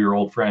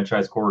 25-year-old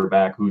franchise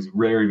quarterback who's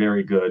very,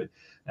 very good.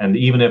 And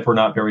even if we're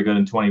not very good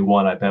in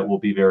 21, I bet we'll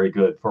be very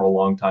good for a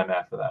long time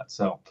after that.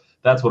 So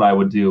that's what I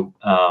would do.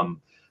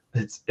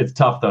 It's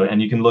tough, though,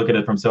 and you can look at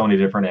it from so many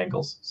different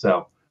angles.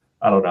 So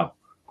I don't know.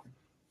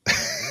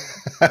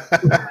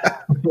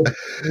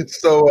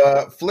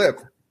 So, Flip,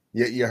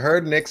 you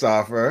heard Nick's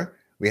offer.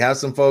 We have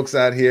some folks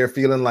out here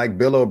feeling like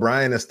Bill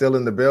O'Brien is still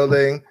in the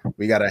building.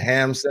 We got a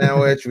ham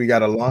sandwich. We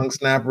got a long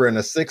snapper and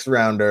a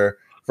 6-rounder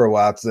for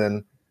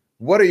Watson.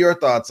 What are your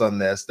thoughts on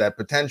this? That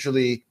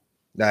potentially,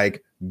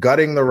 like,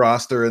 gutting the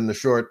roster in the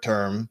short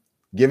term,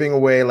 giving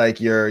away like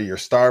your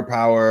star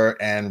power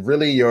and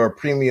really your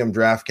premium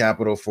draft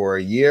capital for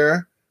a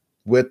year,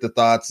 with the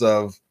thoughts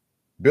of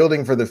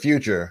building for the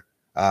future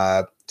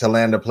to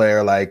land a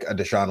player like a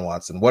Deshaun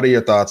Watson. What are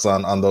your thoughts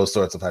on those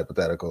sorts of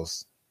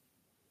hypotheticals?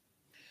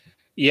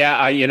 Yeah,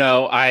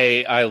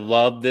 I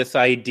love this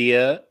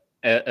idea.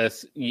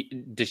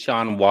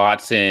 Deshaun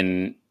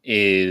Watson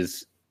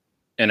is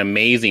an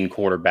amazing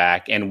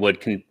quarterback and would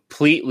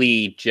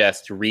completely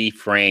just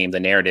reframe the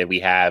narrative we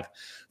have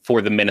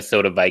for the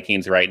Minnesota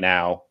Vikings right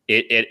now.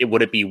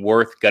 Would it be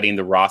worth gutting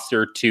the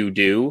roster to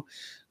do,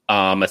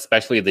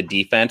 especially the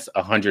defense?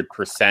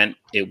 100%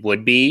 it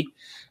would be.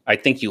 I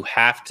think you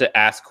have to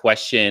ask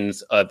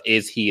questions of,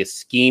 is he a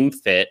scheme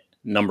fit,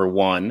 number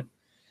one?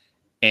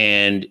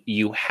 And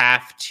you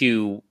have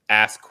to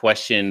ask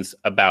questions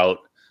about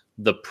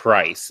the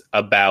price,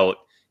 about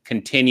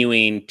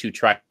continuing to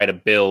try to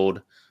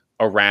build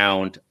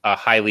around a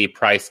highly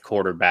priced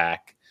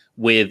quarterback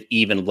with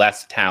even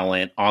less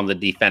talent on the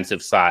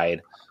defensive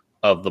side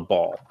of the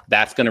ball.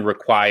 That's going to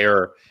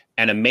require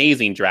an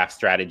amazing draft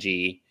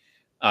strategy,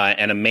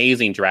 an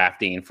amazing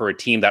drafting for a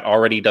team that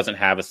already doesn't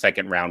have a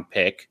second-round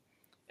pick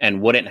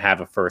and wouldn't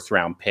have a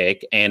first-round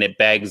pick. And it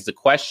begs the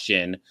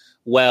question,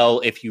 well,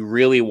 if you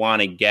really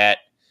want to get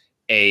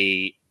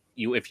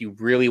if you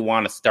really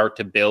want to start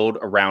to build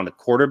around a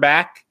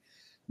quarterback,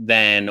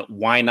 then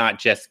why not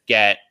just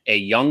get a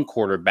young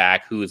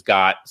quarterback who's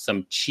got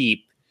some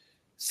cheap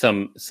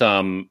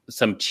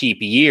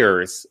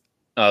years,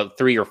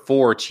 3 or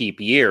 4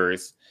 cheap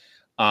years?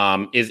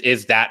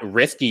 Is that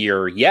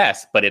riskier?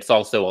 Yes, but it's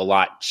also a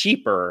lot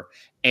cheaper.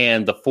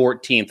 And the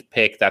 14th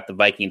pick that the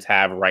Vikings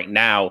have right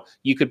now,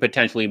 you could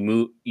potentially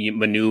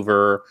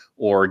maneuver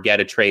or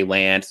get a Trey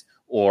Lance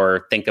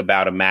or think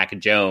about a Mac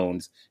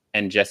Jones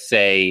and just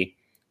say,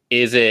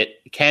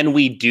 can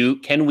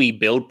we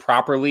build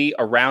properly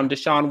around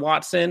Deshaun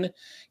Watson,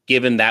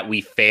 given that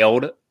we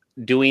failed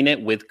doing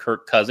it with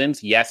Kirk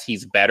Cousins? Yes,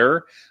 he's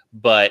better,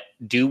 but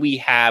do we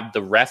have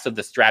the rest of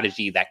the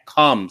strategy that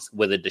comes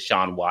with a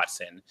Deshaun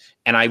Watson?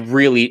 And I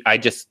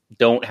just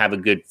don't have a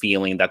good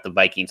feeling that the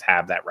Vikings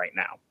have that right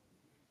now.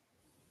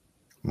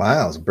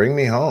 Miles, bring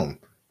me home.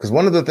 Because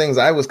one of the things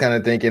I was kind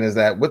of thinking is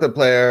that with a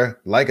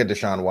player like a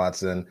Deshaun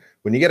Watson,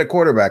 when you get a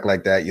quarterback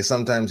like that, you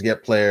sometimes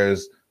get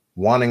players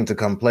wanting to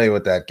come play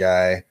with that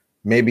guy,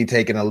 maybe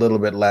taking a little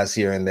bit less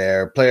here and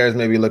there. Players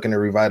maybe looking to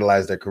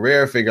revitalize their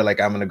career, figure like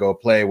I'm going to go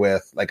play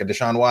with like a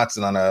Deshaun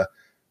Watson on a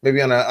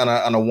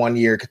 1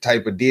 year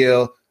type of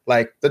deal.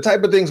 Like the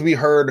type of things we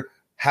heard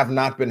have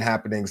not been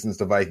happening since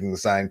the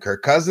Vikings signed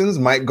Kirk Cousins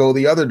might go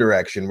the other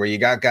direction, where you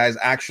got guys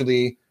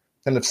actually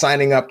kind of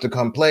signing up to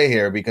come play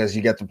here because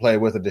you get to play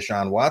with a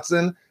Deshaun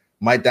Watson.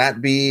 Might that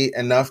be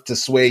enough to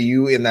sway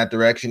you in that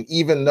direction,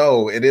 even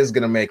though it is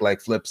going to make, like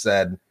Flip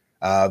said,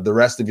 the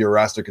rest of your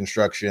roster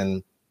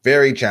construction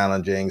very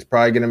challenging? It's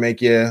probably going to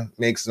make you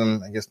make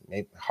some,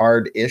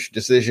 hard-ish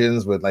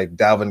decisions with like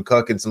Dalvin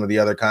Cook and some of the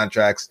other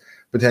contracts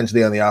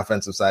potentially on the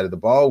offensive side of the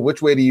ball.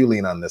 Which way do you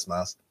lean on this,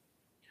 Miles?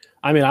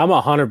 I mean, I'm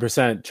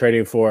 100%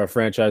 trading for a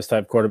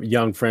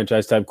young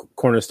franchise type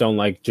cornerstone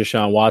like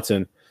Deshaun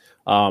Watson.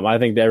 I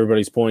think that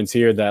everybody's points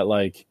here that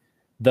like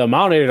the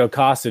amount it'll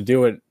cost to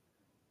do it,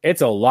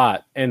 it's a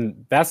lot.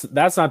 And that's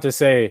not to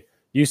say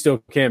you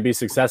still can't be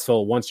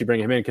successful once you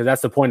bring him in, because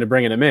that's the point of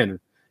bringing him in,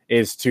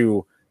 is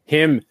to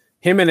him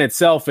in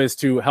itself is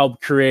to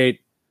help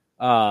create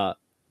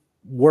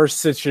worse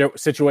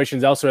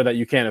situations elsewhere that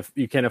you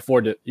can't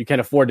afford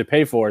to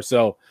pay for.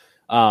 So,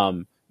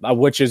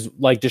 which is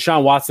like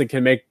Deshaun Watson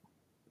can make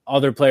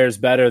other players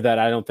better that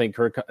I don't think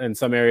in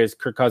some areas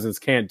Kirk Cousins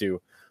can't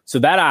do. So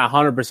that I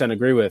 100%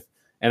 agree with,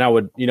 and I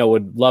would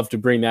love to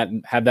bring that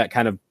and have that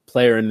kind of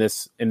player in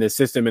this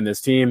system, in this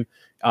team,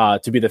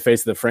 to be the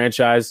face of the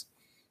franchise.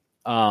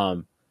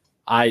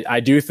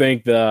 I do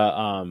think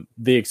the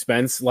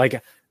expense,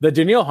 like the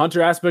Danielle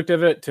Hunter aspect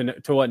of it,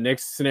 to what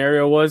Nick's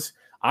scenario was,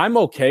 I'm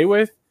okay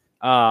with.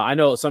 I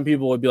know some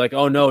people would be like,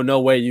 "Oh no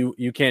way,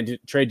 you can't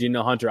trade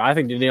Danielle Hunter." I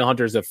think Danielle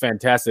Hunter is a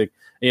fantastic,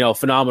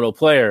 phenomenal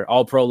player,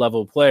 all pro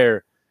level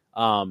player.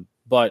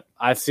 But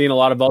I've seen a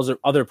lot of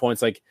other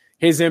points, like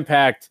his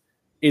impact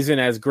isn't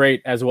as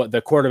great as what the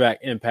quarterback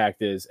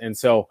impact is. And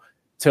so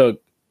to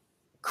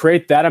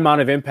create that amount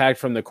of impact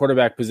from the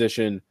quarterback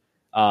position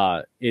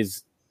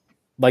is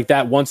like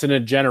that once in a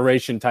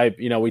generation type,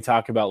 we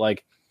talk about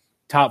like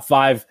top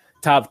 5,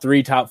 top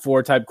 3, top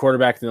 4 type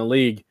quarterbacks in the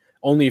league.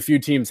 Only a few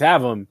teams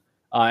have them.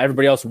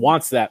 Everybody else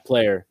wants that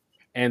player.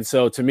 And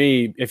so to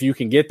me, if you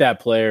can get that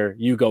player,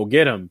 you go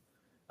get him.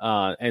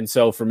 And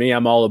so for me,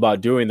 I'm all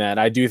about doing that.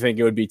 I do think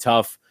it would be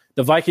tough.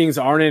 The Vikings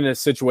aren't in a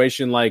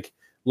situation like,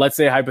 let's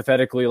say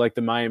hypothetically, like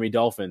the Miami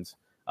Dolphins.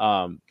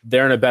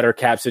 They're in a better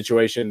cap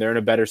situation. They're in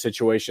a better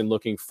situation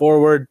looking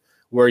forward,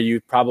 where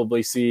you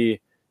probably see,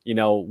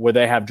 where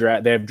they have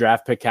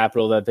draft pick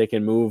capital that they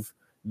can move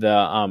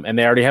and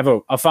they already have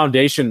a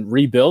foundation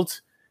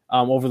rebuilt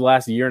over the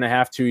last year and a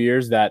half, 2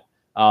 years that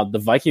the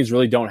Vikings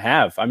really don't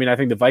have. I mean, I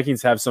think the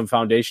Vikings have some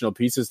foundational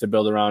pieces to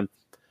build around,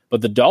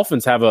 but the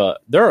Dolphins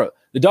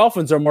the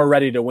Dolphins are more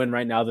ready to win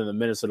right now than the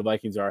Minnesota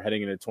Vikings are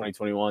heading into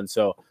 2021.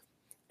 So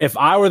if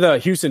I were the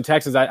Houston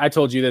Texans, I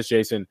told you this,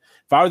 Jason,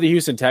 if I were the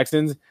Houston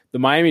Texans, the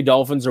Miami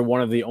Dolphins are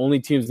one of the only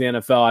teams in the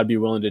NFL I'd be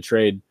willing to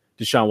trade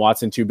Deshaun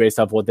Watson to based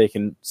off what they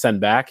can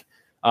send back.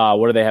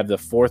 What do they have? The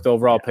 4th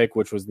overall pick,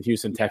 which was the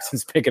Houston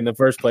Texans pick in the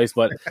first place.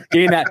 But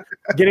getting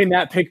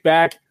that pick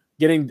back,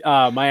 getting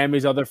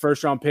Miami's other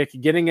first-round pick,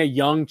 getting a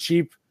young,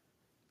 cheap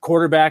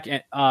quarterback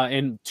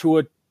in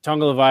Tua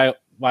Tagovailoa.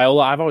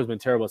 I've always been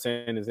terrible at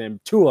saying his name.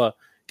 Tua,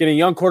 getting a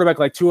young quarterback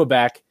like Tua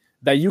back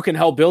that you can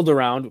help build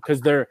around,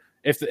 because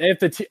if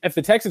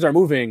the Texans are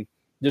moving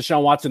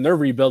Deshaun Watson, they're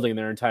rebuilding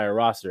their entire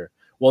roster.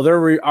 Well,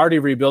 they're already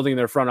rebuilding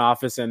their front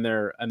office and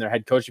their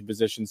head coaching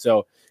position.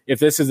 So if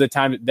this is the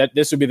time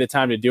this would be the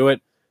time to do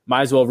it,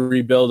 might as well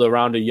rebuild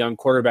around a young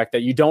quarterback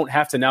that you don't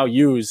have to now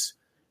use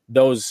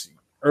those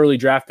early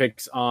draft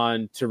picks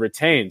on to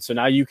retain. So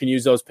now you can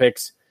use those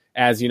picks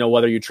as,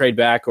 whether you trade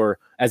back or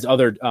as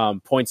other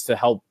points to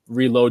help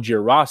reload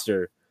your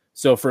roster.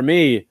 So for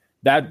me,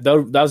 that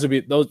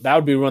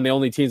would be one of the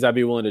only teams I'd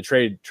be willing to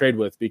trade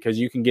with, because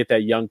you can get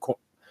that young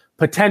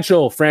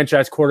potential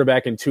franchise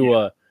quarterback in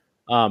Tua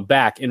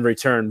back in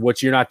return,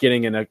 which you're not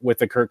getting with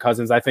the Kirk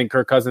Cousins. I think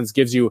Kirk Cousins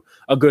gives you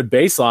a good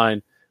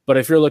baseline, but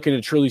if you're looking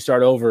to truly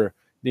start over,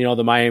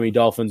 the Miami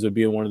Dolphins would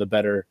be one of the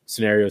better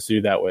scenarios to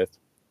do that with.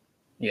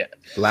 Yeah.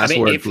 Last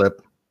word,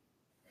 Flip.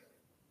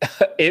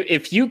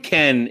 If you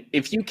can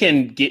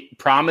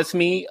promise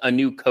me a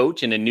new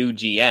coach and a new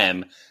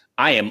GM,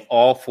 I am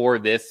all for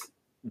this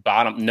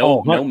bottom.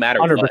 No matter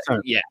 100%.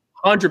 What. Yeah,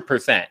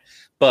 100%.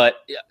 But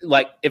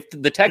like, if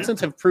the Texans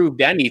have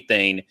proved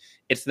anything,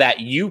 it's that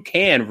you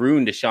can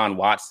ruin Deshaun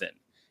Watson.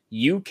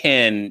 You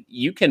can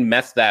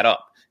mess that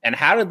up. And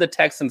how did the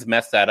Texans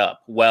mess that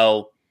up?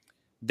 Well,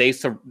 they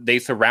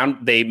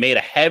made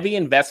a heavy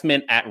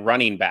investment at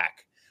running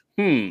back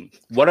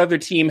What other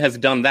team has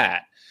done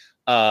that?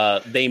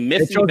 They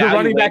misevaluated. It chose a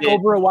running back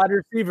over a wide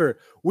receiver.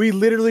 We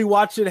literally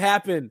watched it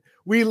happen.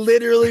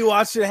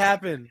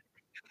 The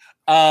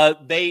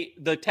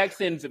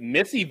Texans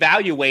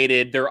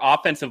misevaluated their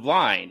offensive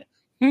line.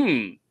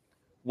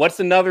 What's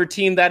another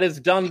team that has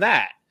done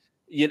that?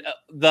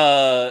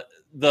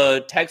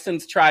 The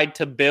Texans tried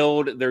to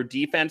build their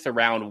defense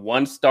around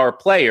one star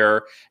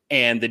player,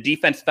 and the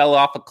defense fell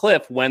off a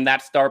cliff when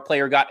that star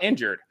player got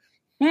injured.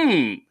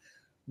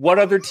 What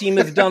other team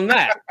has done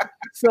that?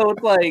 So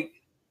it's like,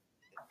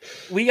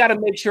 we got to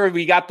make sure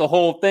we got the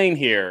whole thing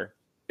here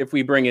if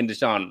we bring in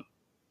Deshaun.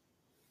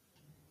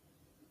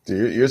 So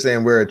you're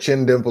saying we're a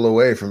chin dimple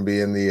away from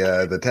being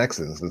the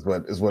Texans is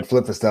what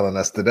Flip is telling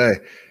us today.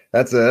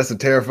 That's a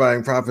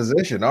terrifying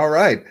proposition. All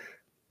right,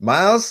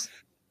 Miles,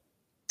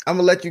 I'm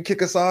gonna let you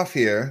kick us off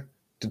here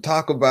to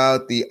talk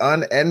about the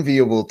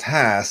unenviable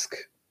task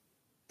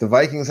the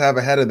Vikings have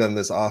ahead of them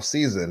this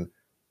offseason.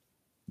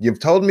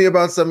 You've told me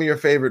about some of your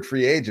favorite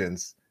free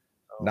agents.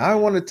 Now I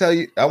want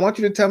you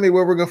to tell me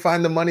where we're gonna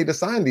find the money to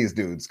sign these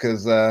dudes,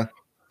 because I've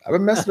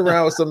been messing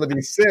around with some of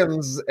these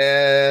Sims,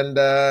 and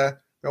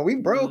we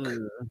broke.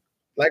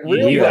 Like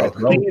real you broke.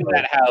 gotta clean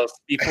that house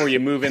before you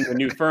move into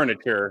new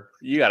furniture.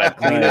 You gotta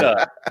clean it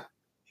up.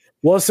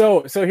 Well,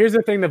 so here's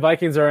the thing the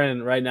Vikings are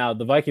in right now.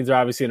 The Vikings are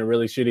obviously in a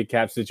really shitty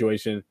cap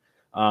situation.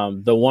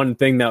 The one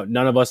thing that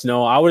none of us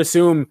know, I would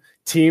assume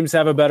teams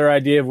have a better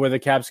idea of where the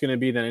cap's going to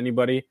be than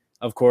anybody,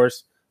 of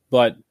course.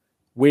 But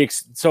we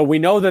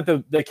know that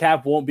the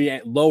cap won't be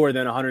lower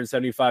than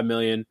 175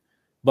 million,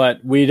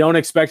 but we don't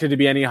expect it to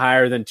be any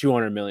higher than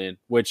 200 million,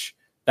 which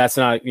that's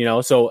not,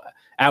 so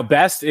at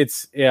best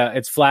it's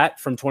flat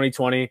from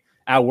 2020.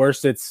 At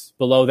worst it's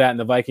below that, and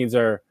the Vikings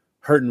are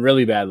hurting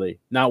really badly.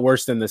 Not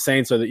worse than the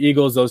Saints or the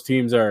Eagles. Those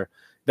teams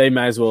they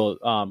might as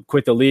well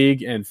quit the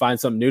league and find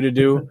something new to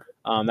do.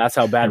 That's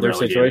how bad their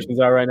situations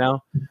are right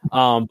now.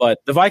 But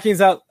the Vikings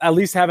at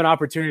least have an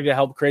opportunity to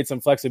help create some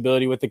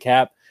flexibility with the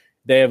cap.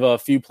 They have a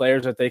few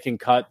players that they can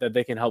cut, that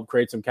they can help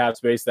create some cap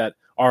space that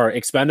are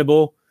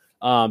expendable.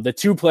 The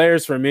two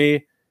players for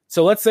me,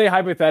 so let's say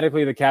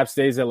hypothetically the cap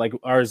stays at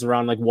ours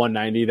around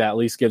 190. That at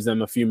least gives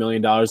them a few $1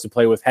 million to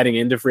play with heading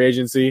into free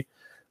agency.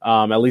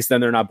 At least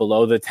then they're not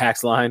below the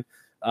tax line,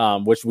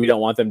 which we don't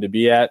want them to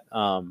be at.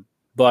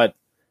 But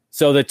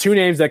so the two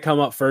names that come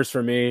up first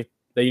for me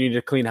that you need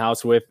to clean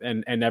house with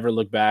and never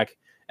look back.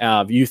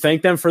 You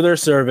thank them for their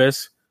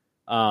service,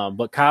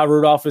 but Kyle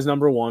Rudolph is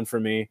number one for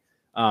me.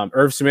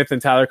 Irv Smith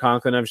and Tyler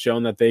Conklin have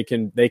shown that they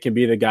can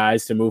be the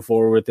guys to move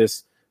forward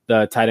with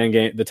the tight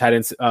end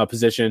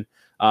position.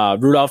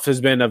 Rudolph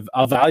has been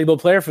a valuable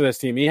player for this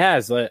team. He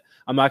has.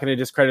 I'm not going to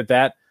discredit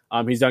that.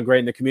 He's done great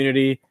in the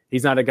community.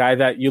 He's not a guy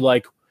that you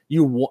like.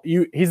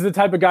 He's the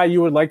type of guy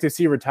you would like to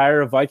see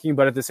retire a Viking,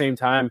 but at the same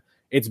time,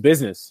 it's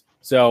business.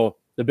 So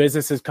the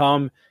business has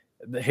come.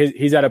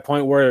 He's at a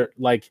point where,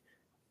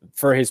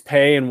 for his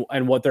pay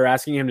and what they're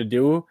asking him to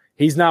do,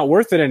 he's not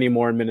worth it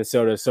anymore in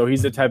Minnesota. So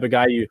he's the type of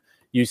guy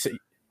you say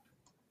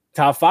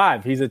top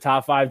five. He's a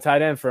top 5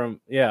 tight end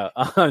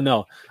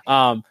no.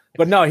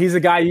 But no, he's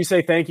a guy you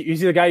say thank you. He's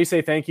the guy you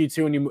say thank you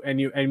to,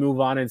 and you move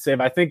on and save.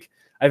 I think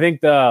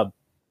the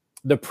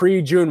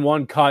pre-June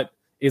 1 cut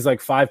is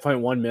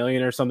 $5.1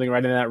 million or something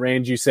right in that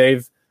range you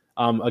save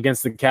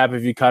against the cap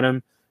if you cut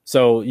him.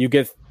 So you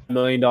get $1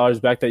 million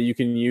back that you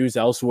can use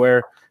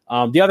elsewhere.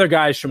 The other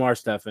guy is Shamar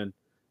Stephen.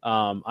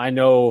 I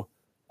know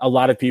a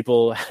lot of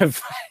people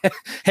have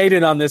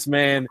hated on this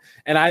man,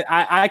 and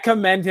I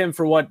commend him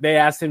for what they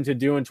asked him to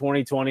do in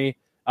 2020,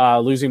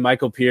 losing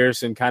Michael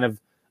Pierce, and kind of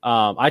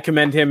I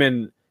commend him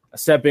in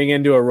stepping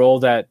into a role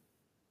that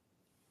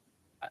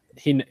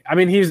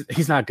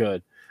he's not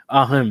good.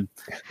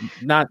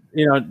 Not,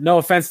 no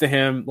offense to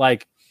him,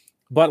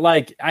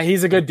 but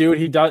he's a good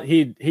dude.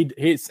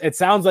 It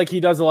sounds like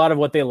he does a lot of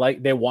what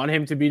they want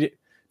him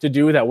to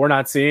do that we're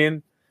not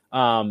seeing.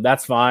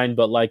 That's fine,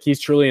 but he's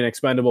truly an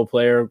expendable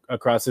player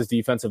across his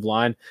defensive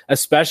line,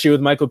 especially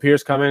with Michael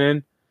Pierce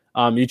coming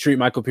in. You treat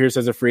Michael Pierce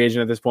as a free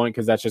agent at this point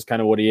because that's just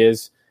kind of what he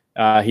is.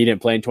 He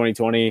didn't play in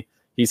 2020.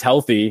 He's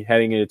healthy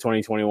heading into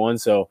 2021,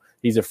 so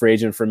he's a free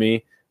agent for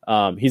me.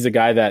 He's a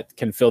guy that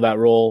can fill that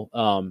role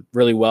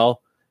really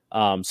well.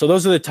 So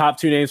those are the top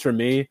two names for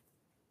me.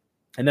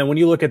 And then when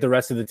you look at the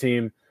rest of the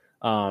team,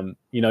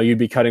 you'd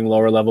be cutting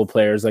lower level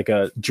players like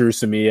a Drew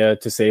Samia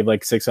to save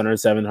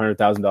 $600,000,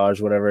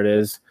 $700,000, whatever it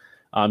is.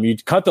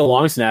 You'd cut the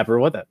long snapper.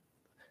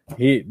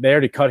 They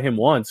already cut him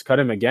once, cut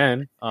him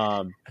again.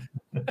 Austin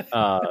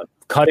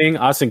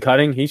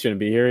Cutting, he shouldn't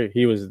be here.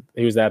 He was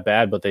that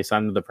bad, but they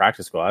signed him to the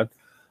practice squad.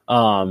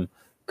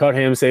 Cut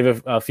him,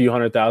 save a few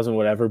 $100,000,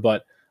 whatever.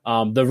 But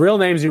the real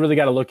names you really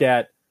got to look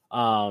at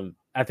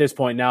this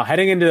point now,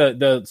 heading into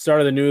the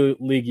start of the new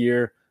league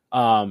year.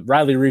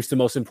 Riley Reif's the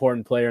most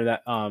important player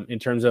that in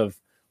terms of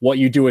what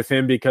you do with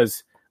him,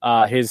 because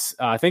his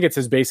I think it's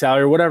his base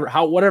salary or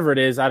whatever it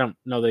is, I don't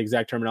know the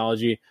exact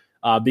terminology,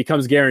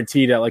 becomes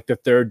guaranteed at the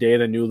third day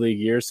of the new league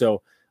year.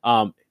 So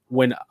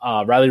when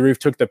Riley Reif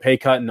took the pay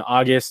cut in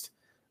August,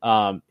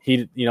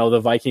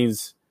 the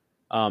Vikings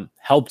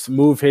helped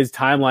move his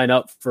timeline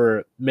up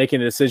for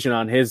making a decision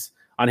on his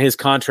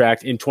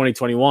contract in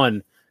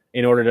 2021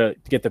 in order to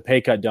get the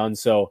pay cut done.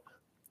 So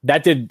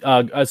that did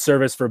a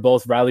service for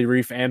both Riley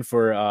Reiff and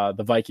for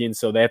the Vikings.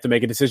 So they have to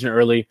make a decision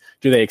early.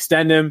 Do they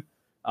extend him?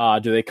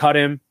 Do they cut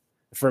him?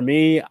 For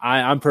me,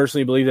 I'm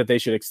personally believe that they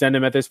should extend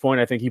him at this point.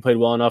 I think he played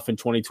well enough in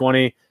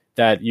 2020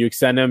 that you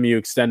extend him, you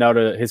extend out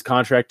his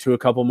contract to a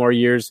couple more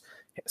years,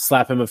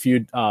 slap him a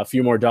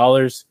few more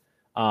dollars,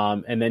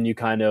 and then you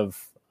kind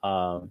of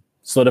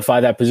solidify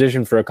that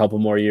position for a couple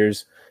more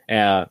years.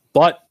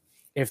 But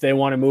if they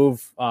want to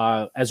move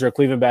Ezra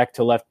Cleveland back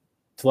to left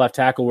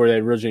tackle where they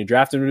originally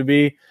drafted him to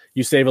be,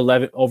 you save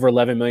over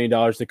 $11 million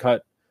to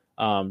cut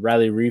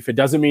Riley Reiff. It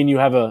doesn't mean you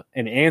have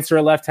an answer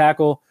at left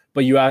tackle,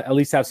 but you at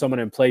least have someone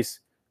in place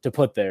to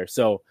put there.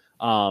 So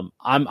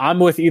I'm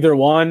with either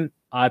one.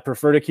 I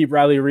prefer to keep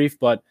Riley Reiff,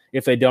 but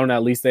if they don't,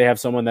 at least they have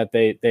someone that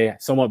they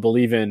somewhat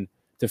believe in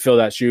to fill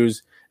that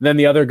shoes. And then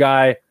the other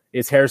guy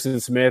is Harrison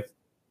Smith.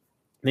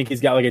 I think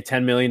he's got like a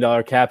 $10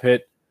 million cap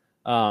hit.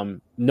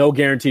 No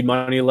guaranteed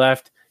money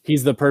left.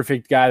 He's the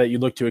perfect guy that you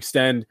look to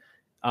extend.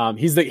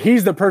 He's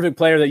the perfect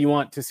player that you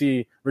want to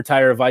see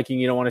retire a Viking.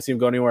 You don't want to see him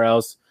go anywhere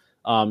else.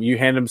 You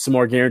hand him some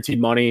more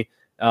guaranteed money,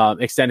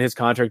 extend his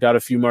contract out a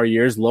few more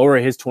years, lower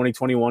his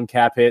 2021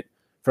 cap hit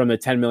from the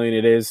 $10 million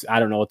it is. I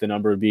don't know what the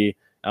number would be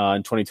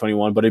in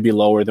 2021, but it'd be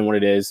lower than what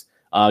it is.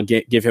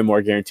 Give him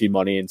more guaranteed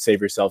money and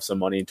save yourself some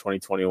money in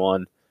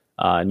 2021.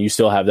 And you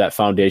still have that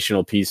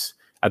foundational piece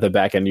at the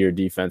back end of your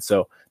defense.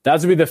 So that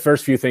would be the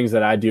first few things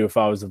that I do if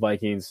I was the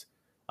Vikings.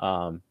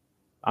 I'm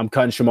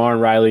cutting Shamar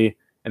and Riley,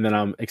 and then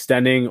I'm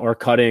extending or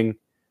cutting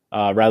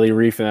Riley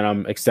Reiff, and then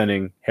I'm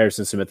extending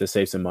Harrison Smith to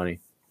save some money.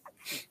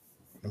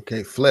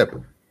 Okay, Flip,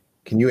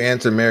 can you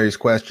answer Mary's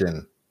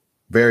question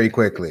very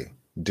quickly?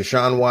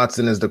 Deshaun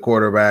Watson is the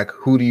quarterback.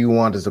 Who do you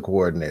want as the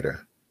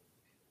coordinator?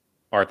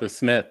 Arthur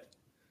Smith.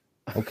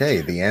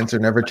 Okay, the answer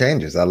never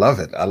changes. I love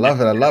it. I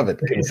love it.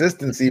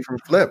 Consistency from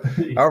Flip.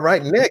 All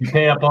right, Nick.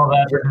 Pay up all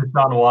that for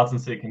Deshaun Watson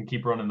so he can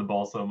keep running the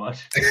ball so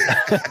much.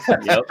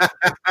 Yep.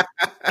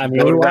 I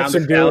mean, we watched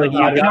him do it.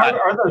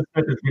 Arthur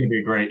Smith is going to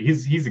be great.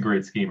 He's a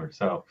great schemer,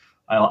 so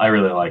I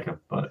really like him.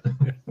 But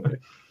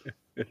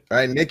all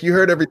right, Nick, you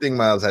heard everything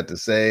Miles had to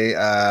say.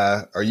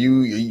 Are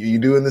you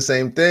doing the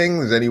same thing?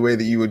 Is there any way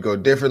that you would go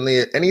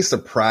differently? Any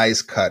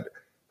surprise cut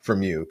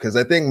from you? Because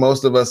I think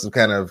most of us have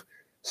kind of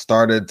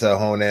started to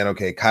hone in.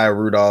 Okay, Kyle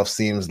Rudolph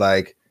seems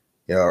like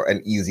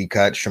an easy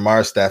cut.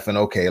 Shamar Stephen,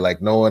 okay, like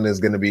no one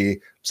is going to be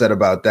upset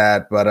about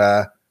that.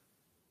 But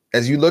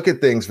as you look at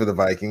things for the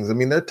Vikings, I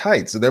mean, they're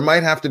tight, so there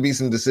might have to be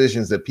some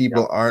decisions that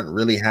people aren't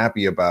really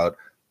happy about.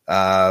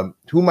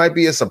 Who might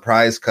be a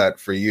surprise cut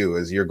for you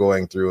as you're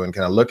going through and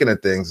kind of looking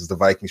at things as the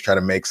Vikings try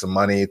to make some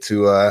money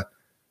to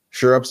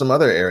shore up some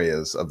other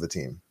areas of the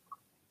team?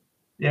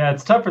 Yeah,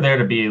 it's tough for there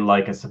to be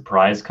like a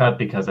surprise cut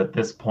because at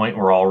this point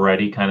we're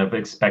already kind of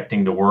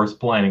expecting the worst,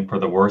 planning for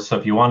the worst. So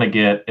if you want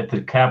to if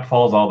the cap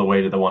falls all the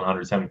way to the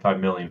 175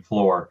 million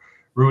floor,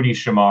 Rudy,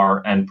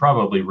 Shamar, and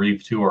probably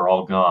Reiff too are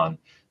all gone.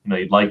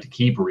 You'd like to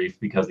keep Reiff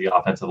because the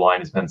offensive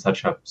line has been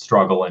such a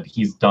struggle and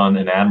he's done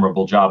an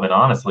admirable job. And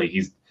honestly,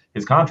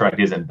 his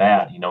contract isn't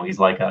bad. He's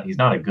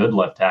not a good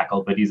left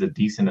tackle, but he's a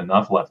decent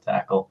enough left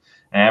tackle.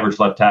 And average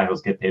left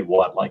tackles get paid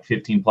like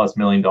 $15+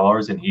 million,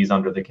 and he's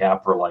under the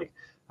cap for like,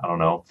 I don't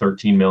know,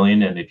 13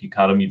 million. And if you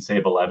cut him, you'd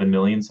save 11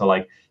 million. So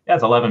like, yeah,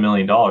 it's $11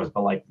 million,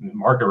 but like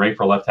market rate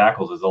for left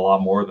tackles is a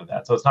lot more than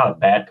that. So it's not a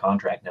bad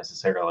contract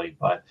necessarily,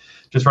 but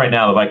just right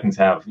now the Vikings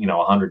have,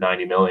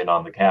 190 million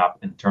on the cap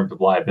in terms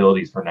of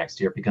liabilities for next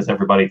year because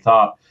everybody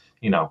thought,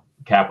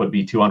 cap would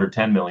be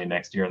 210 million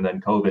next year and then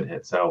COVID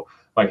hit. So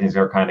Vikings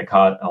are kind of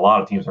caught. A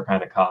lot of teams are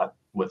kind of caught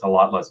with a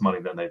lot less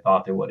money than they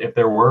thought they would. If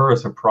there were a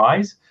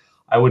surprise,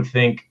 I would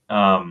think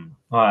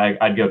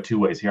I'd go two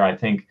ways here. I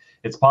think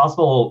it's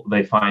possible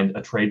they find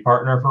a trade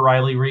partner for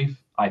Riley Reiff.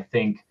 I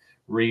think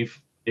Reiff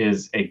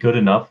is a good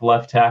enough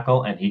left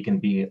tackle, and he can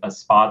be a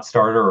spot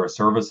starter or a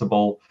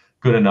serviceable,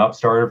 good enough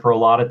starter for a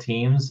lot of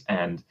teams.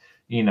 And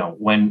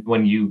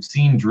when you've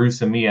seen Drew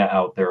Samia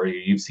out there,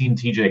 you've seen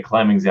TJ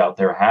Clemmings out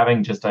there,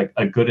 having just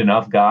a good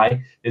enough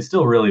guy is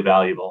still really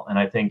valuable. And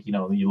I think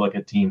you look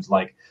at teams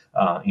like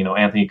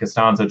Anthony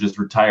Costanzo just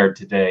retired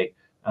today.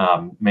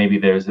 Maybe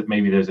there's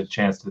a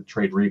chance to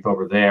trade Reiff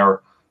over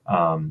there.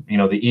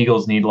 The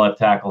Eagles need left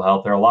tackle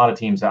help. There are a lot of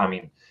teams. I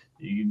mean,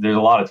 there's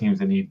a lot of teams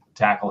that need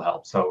tackle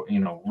help. So,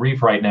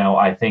 Reiff right now,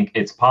 I think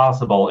it's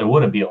possible. It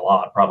wouldn't be a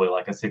lot, probably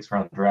like a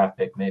 6th-round draft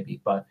pick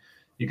maybe, but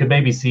you could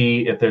maybe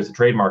see if there's a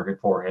trade market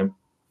for him.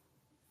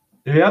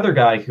 The other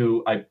guy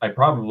who I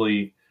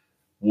probably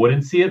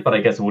wouldn't see it, but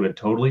I guess it wouldn't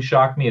totally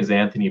shock me is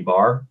Anthony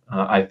Barr.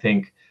 I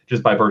think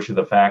just by virtue of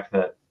the fact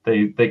that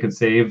they could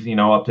save,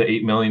 up to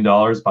 $8 million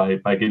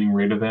by getting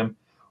rid of him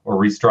or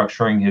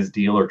restructuring his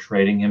deal or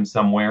trading him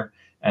somewhere.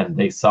 And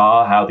they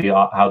saw how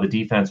the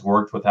defense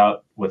worked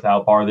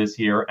without Barr this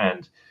year.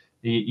 And,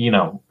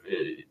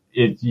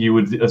 you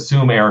would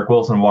assume Eric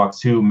Wilson walks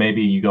too.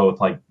 Maybe you go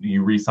with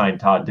you re-sign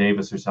Todd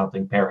Davis or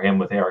something, pair him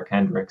with Eric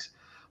Hendricks.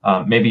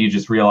 Maybe you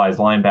just realize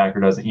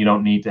linebacker you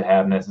don't need to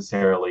have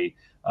necessarily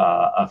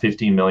a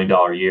 $15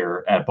 million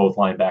year at both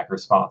linebacker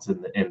spots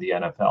in the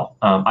NFL.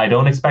 I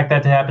don't expect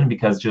that to happen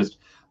because just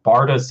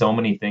Barr does so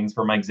many things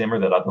for Mike Zimmer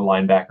that other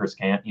linebackers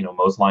can't.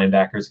 Most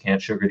linebackers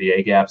can't sugar the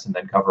A gaps and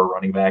then cover a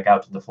running back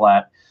out to the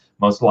flat.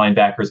 Most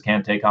linebackers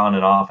can't take on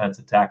an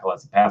offensive tackle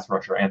as a pass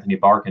rusher. Anthony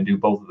Barr can do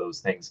both of those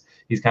things.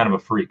 He's kind of a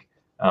freak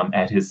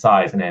at his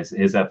size and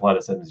his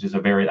athleticism is just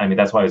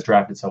that's why he was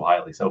drafted so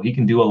highly. So he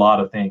can do a lot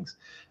of things.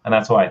 And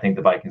that's why I think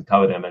the Vikings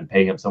covet him and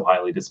pay him so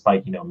highly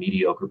despite,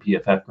 mediocre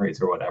PFF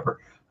grades or whatever.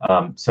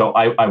 So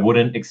I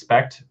wouldn't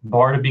expect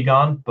Barr to be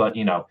gone. But,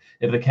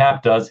 if the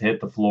cap does hit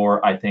the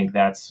floor, I think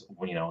that's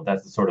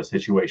the sort of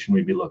situation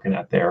we'd be looking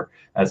at there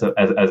as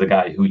a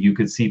guy who you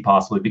could see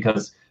possibly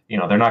because,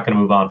 they're not going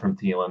to move on from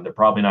Thielen. They're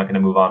probably not going to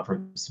move on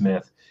from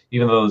Smith.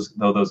 Even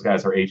though those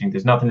guys are aging,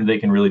 there's nothing that they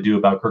can really do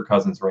about Kirk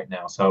Cousins right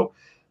now. So,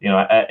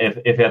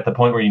 if at the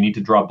point where you need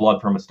to draw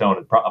blood from a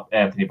stone,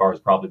 Anthony Barr is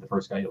probably the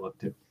first guy you look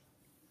to.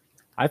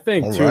 I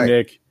think too,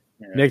 right.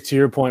 Nick, to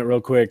your point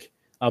real quick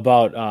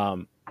about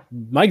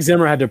Mike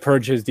Zimmer had to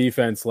purge his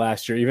defense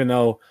last year, even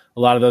though a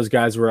lot of those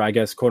guys were, I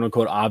guess, quote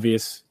unquote,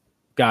 obvious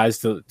guys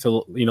to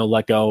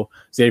let go.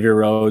 Xavier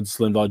Rhodes,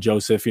 Linval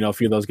Joseph, a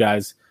few of those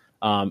guys,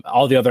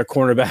 all the other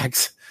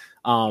cornerbacks.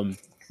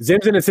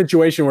 Zim's in a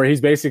situation where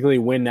he's basically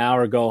win now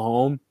or go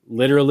home,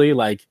 literally,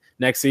 like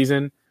next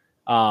season.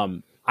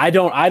 I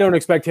don't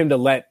expect him to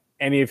let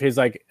any of his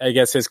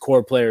his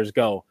core players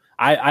go.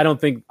 I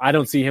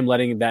don't see him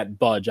letting that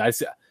budge.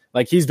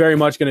 He's very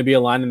much going to be a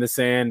line in the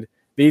sand.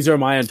 These are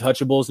my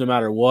untouchables no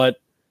matter what.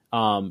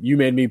 You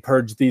made me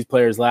purge these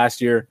players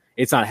last year.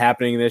 It's not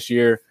happening this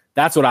year.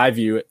 That's what I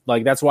view it.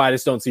 That's why I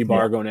just don't see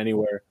Barr going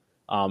anywhere.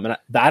 And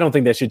I don't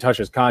think they should touch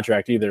his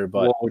contract either.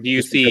 But do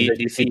you see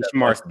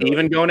Shamar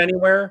Stephen going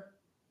anywhere?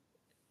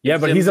 Yeah,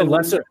 but he's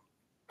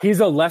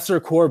a lesser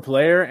core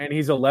player, and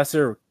he's a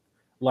lesser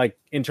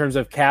in terms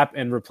of cap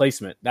and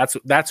replacement.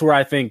 That's where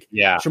I think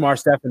Shamar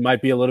Stephen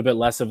might be a little bit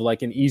less of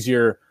an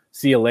easier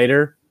see you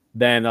later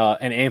than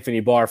an Anthony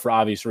Barr for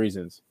obvious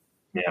reasons.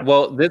 Yeah.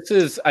 Well, this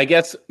is, I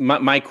guess,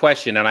 my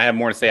question, and I have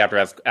more to say after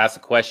I ask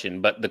the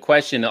question, but the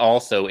question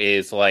also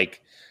is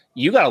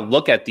you got to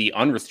look at the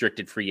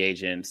unrestricted free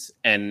agents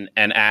and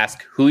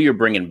ask who you're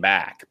bringing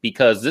back,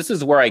 because this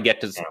is where I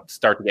get to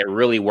start to get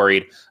really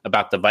worried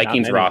about the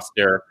Vikings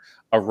roster,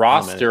 a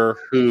roster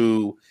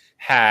who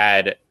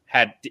had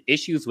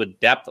issues with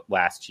depth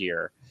last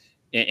year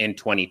in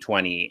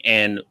 2020.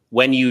 And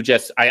when you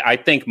I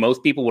think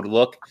most people would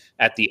look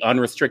at the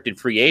unrestricted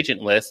free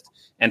agent list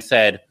and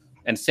saying,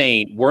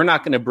 we're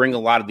not going to bring a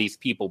lot of these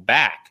people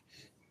back.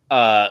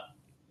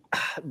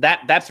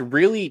 That's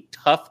really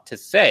tough to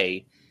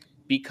say,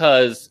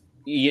 because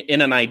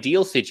in an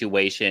ideal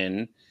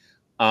situation,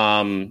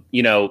 when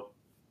you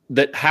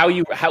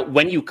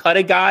cut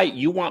a guy,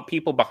 you want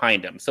people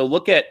behind him. So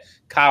look at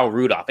Kyle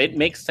Rudolph. It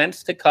makes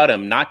sense to cut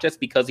him, not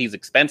just because he's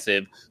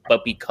expensive,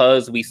 but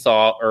because we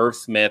saw Irv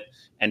Smith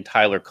and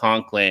Tyler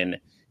Conklin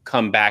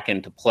come back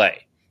into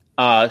play.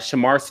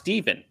 Shamar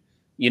Stephen,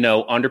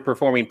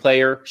 underperforming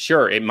player.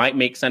 Sure, it might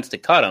make sense to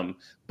cut him,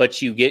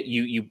 but you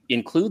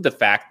include the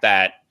fact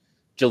that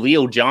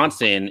Jaleel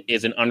Johnson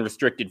is an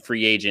unrestricted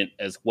free agent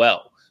as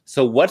well.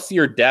 So what's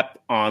your depth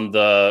at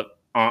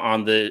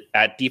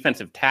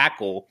defensive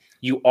tackle?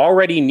 You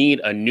already need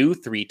a new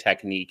 3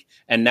 technique,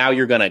 and now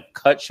you're going to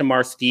cut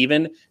Shamar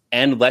Stephen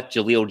and let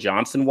Jaleel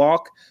Johnson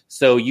walk.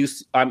 So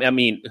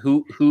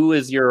who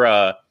is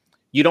your?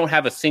 You don't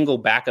have a single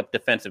backup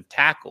defensive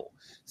tackle.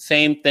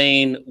 Same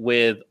thing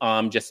with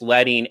just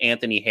letting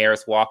Anthony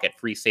Harris walk at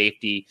free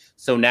safety.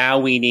 So now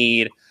we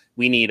need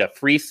a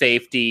free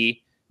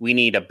safety. We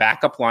need a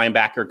backup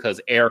linebacker because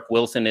Eric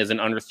Wilson is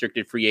an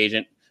unrestricted free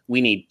agent. We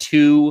need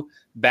 2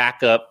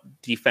 backup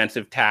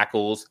defensive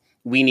tackles.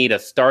 We need a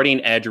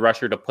starting edge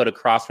rusher to put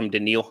across from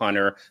Danielle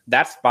Hunter.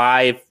 That's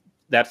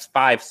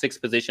 6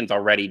 positions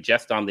already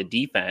just on the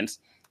defense.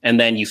 And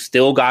then you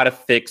still got to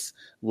fix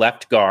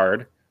left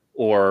guard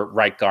or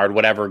right guard,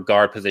 whatever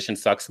guard position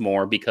sucks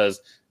more, because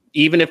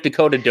even if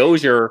Dakota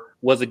Dozier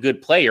was a good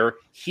player,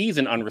 he's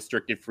an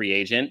unrestricted free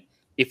agent.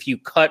 If you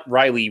cut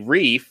Riley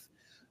Reif,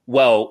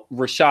 well,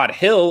 Rashad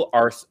Hill,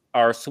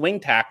 our swing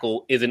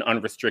tackle, is an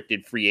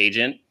unrestricted free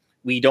agent.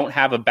 We don't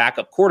have a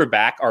backup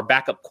quarterback. Our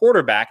backup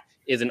quarterback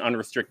is an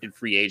unrestricted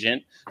free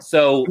agent.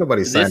 So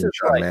nobody signed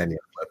Sean Mannion.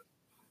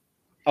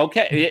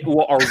 Okay,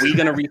 well, are we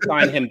going to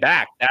re-sign him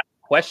back? That's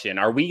the question.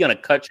 Are we going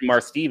to cut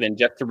Shamar Stephen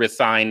just to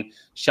re-sign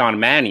Sean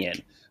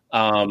Mannion?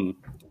 And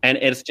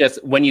it's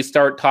just when you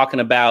start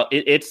talking about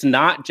it's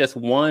not just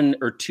 1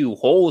 or 2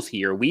 holes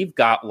here. We've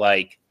got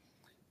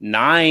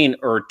 9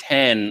 or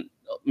 10,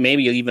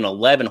 maybe even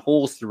 11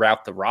 holes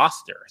throughout the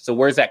roster. So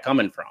where's that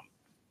coming from?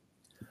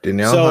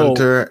 Danielle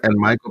Hunter and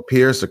Michael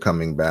Pierce are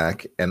coming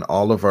back, and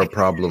all of our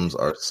problems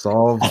are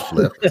solved.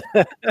 Flip.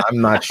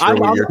 I'm not sure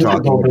what you're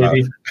talking about.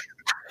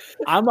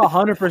 I'm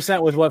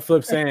 100% with what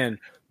Flip's saying,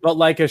 but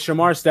a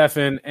Shamar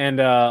Stephen and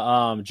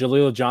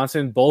Jaleel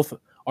Johnson, both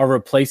are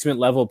replacement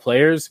level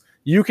players.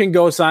 You can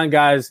go sign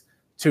guys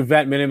to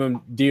vet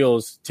minimum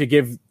deals to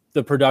give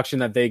the production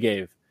that they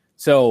gave.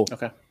 So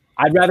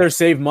I'd rather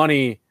save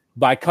money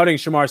by cutting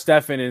Shamar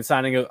Stephen and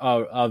signing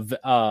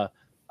a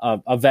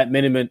vet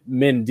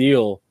min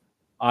deal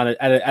at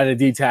a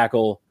D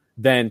tackle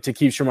than to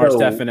keep Shamar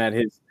Stephen at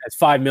his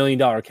 $5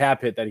 million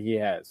cap hit that he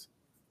has.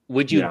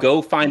 Would you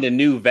go find a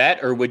new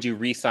vet, or would you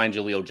re-sign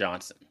Jaleel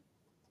Johnson?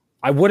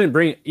 I wouldn't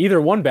bring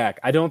either one back.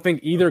 I don't think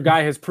either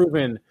guy has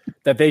proven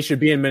that they should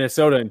be in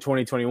Minnesota in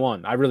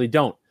 2021. I really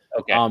don't.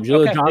 Okay.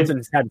 Jaleel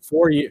Johnson had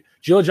 4 years.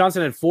 Jaleel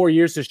Johnson had 4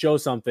 years to show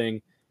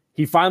something.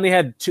 He finally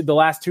had the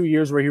last 2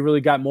 years where he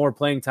really got more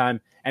playing time,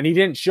 and he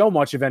didn't show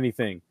much of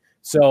anything.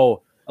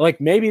 So,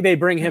 like, maybe they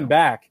bring him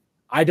back.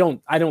 I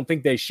don't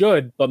think they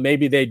should, but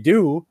maybe they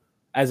do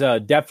as a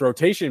depth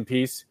rotation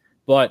piece.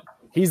 But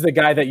he's the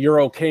guy that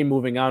you're okay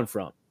moving on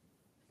from.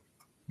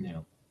 Yeah.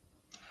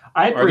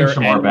 I'd bring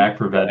Shamar back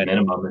for vet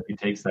minimum if he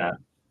takes that.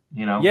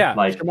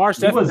 Like Shamar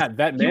Stephen at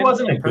vet minimum. He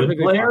wasn't a good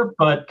player,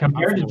 but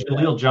compared to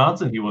Jaleel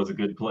Johnson, he was a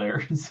good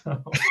player.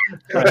 So,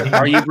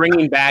 are you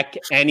bringing back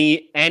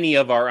any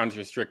of our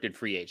unrestricted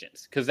free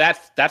agents? Because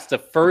that's the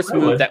first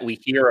move that we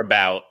hear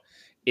about.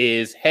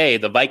 Is hey,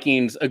 the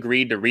Vikings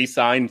agreed to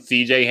re-sign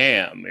CJ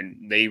Ham,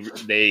 and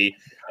they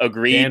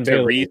agreed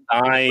to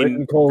re-sign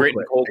Britton Colquitt.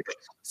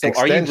 So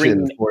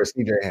extension for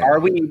CJ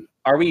Ham.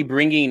 Are we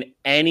bringing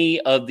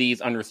any of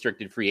these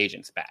unrestricted free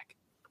agents back?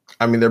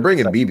 I mean, they're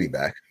bringing BB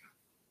back.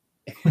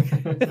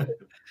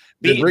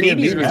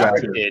 BB's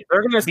restricted.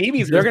 They're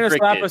going to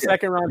slap a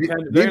second round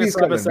tender. BB's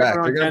coming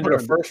back. They're going to put a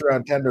first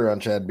round tender on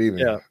Chad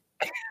Beebe. Yeah.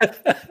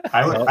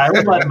 I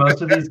would let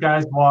most of these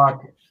guys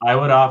walk. I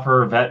would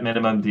offer vet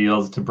minimum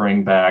deals to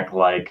bring back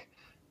like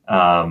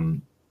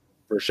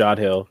Rashad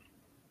Hill,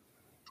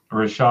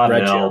 but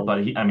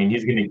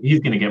he's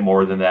gonna get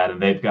more than that,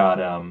 and they've got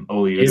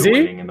Oliuta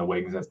waiting in the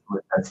wings at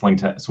swing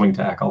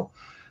tackle.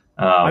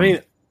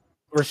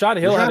 Rashad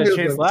Hill had a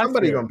chance last year.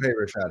 Somebody gonna pay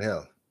Rashad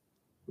Hill.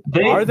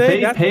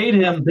 They paid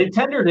him. They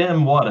tendered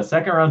him a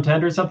second round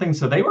tender or something.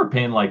 So they were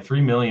paying like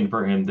 $3 million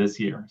for him this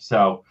year.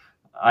 So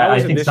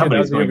I think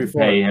somebody's going to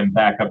pay him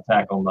backup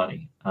tackle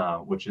money,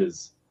 which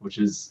is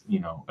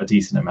a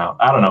decent amount.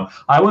 I don't know.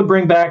 I would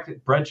bring back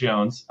Brett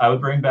Jones. I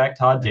would bring back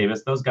Todd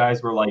Davis. Those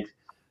guys were like,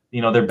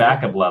 they're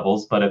backup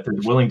levels, but if they're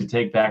willing to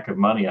take backup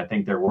money, I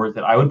think they're worth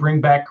it. I would bring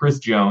back Chris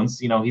Jones.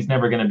 He's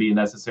never going to be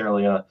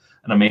necessarily an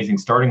amazing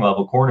starting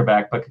level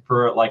cornerback, but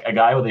for like a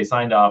guy who they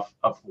signed off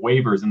of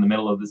waivers in the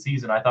middle of the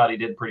season, I thought he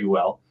did pretty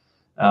well.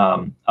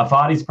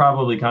 Afadi's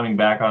probably coming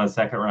back on a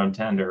second round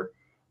tender.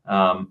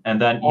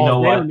 And then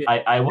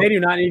they do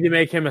not need to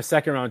make him a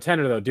second round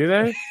tender though, do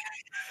they?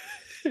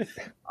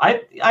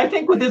 I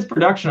think with his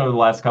production over the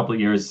last couple of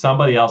years,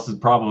 somebody else is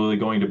probably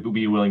going to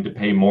be willing to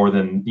pay more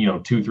than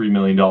 $2-3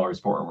 million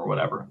for him or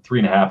whatever.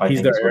 3.5.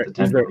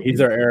 He's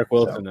their Eric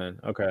Wilson then.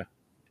 Okay.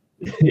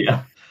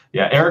 Yeah.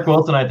 Eric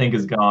Wilson, I think,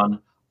 is gone.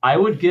 I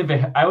would give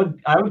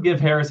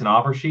Harris an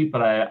offer sheet,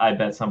 but I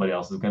bet somebody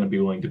else is going to be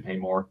willing to pay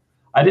more.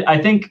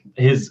 I think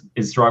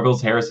Harris's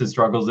struggles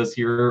this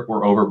year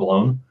were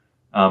overblown.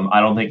 I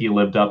don't think he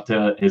lived up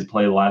to his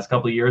play the last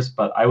couple of years,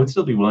 but I would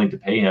still be willing to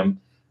pay him.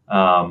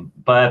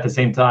 But at the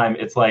same time,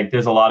 it's like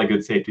there's a lot of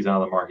good safeties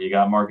on the market. You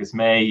got Marcus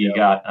May, you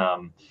got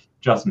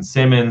Justin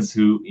Simmons,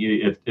 who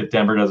if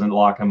Denver doesn't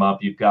lock him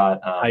up, you've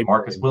got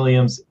Marcus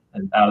Williams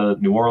out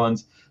of New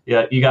Orleans.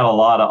 Yeah, you got a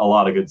lot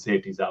of good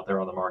safeties out there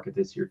on the market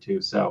this year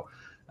too. So,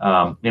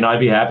 I'd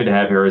be happy to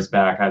have Harris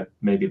back.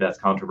 Maybe that's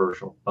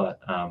controversial, but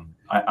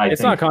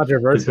it's not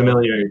controversial.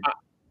 Familiarity.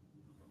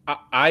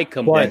 I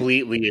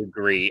completely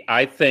agree.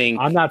 I think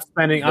I'm not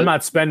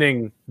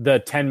spending the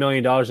 $10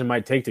 million it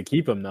might take to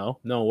keep him though.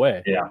 No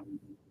way. Yeah.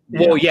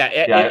 Well,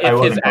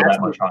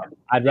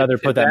 I'd rather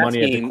put that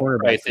money at the cornerback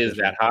price is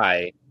that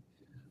high.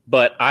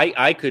 But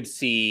I could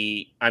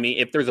see. I mean,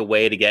 if there's a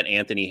way to get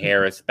Anthony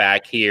Harris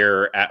back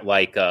here at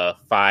like a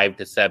 $5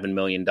 to $7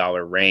 million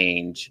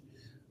range,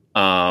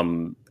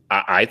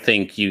 I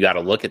think you got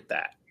to look at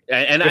that.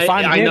 And if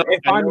I'm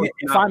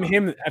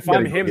him,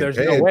 there's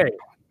no way.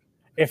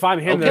 If I'm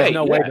him, there's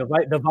no way.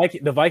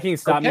 The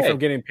Vikings stopped me from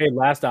getting paid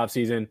last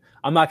offseason.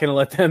 I'm not going to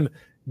let them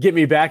get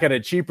me back at a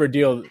cheaper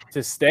deal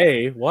to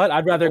stay. What?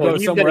 I'd rather go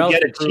somewhere else.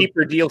 Get a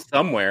cheaper deal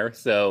somewhere.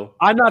 So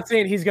I'm not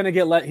saying he's going to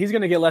get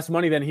less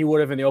money than he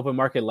would have in the open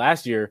market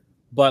last year.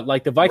 But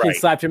like the Vikings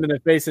slapped him in the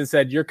face and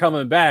said, "You're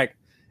coming back.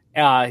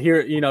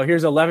 Here's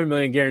 $11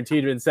 million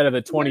guaranteed instead of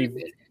the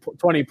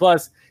 20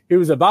 plus he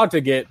was about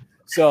to get."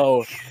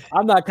 So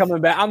I'm not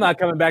coming back. I'm not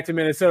coming back to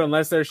Minnesota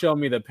unless they're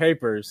showing me the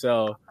papers.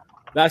 So.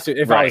 That's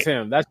just, I was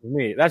him. That's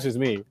just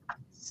me.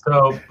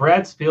 So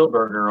Brad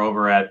Spielberger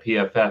over at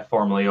PFF,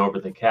 formerly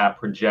Over the Cap,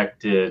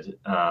 projected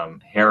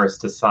Harris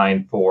to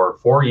sign for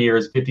 4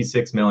 years,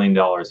 $56 million,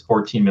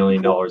 $14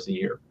 million a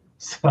year.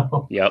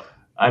 So yep.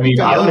 I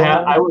mean,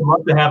 I would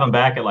love to have him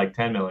back at like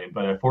 $10 million,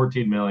 but at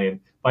 $14 million,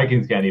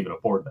 Vikings can't even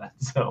afford that.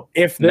 So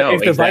if the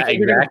Vikings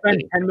are going to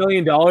spend $10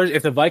 million,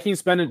 if the Vikings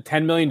spend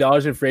 $10 million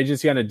in free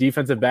agency on a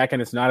defensive back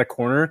and it's not a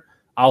corner,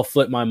 I'll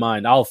flip my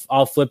mind.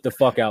 I'll flip the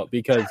fuck out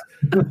because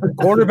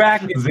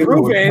cornerback is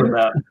proven.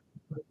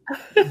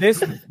 This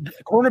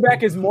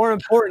cornerback is more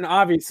important,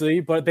 obviously,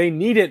 but they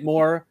need it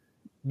more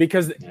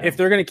because if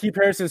they're going to keep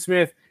Harrison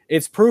Smith,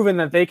 it's proven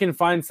that they can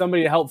find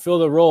somebody to help fill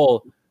the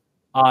role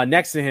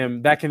next to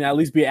him that can at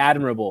least be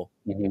admirable.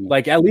 Mhm.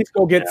 Like at least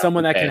go get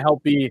someone that can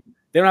help be.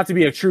 They don't have to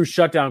be a true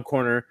shutdown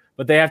corner,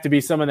 but they have to be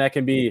someone that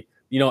can be,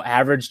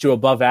 average to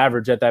above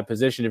average at that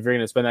position if you're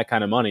going to spend that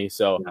kind of money.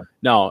 So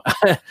no,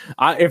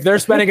 if they're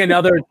spending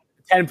another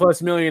 10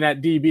 plus million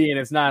at DB and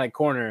it's not at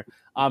corner,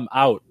 I'm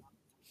out.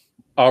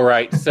 All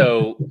right.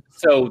 So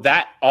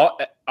that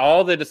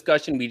all the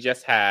discussion we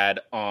just had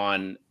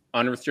on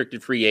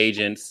unrestricted free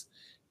agents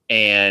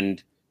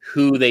and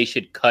who they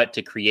should cut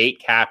to create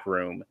cap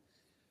room.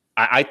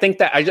 I think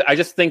that I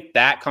just think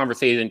that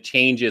conversation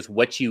changes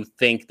what you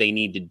think they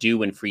need to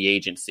do in free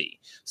agency.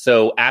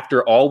 So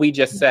after all we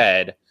just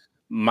said,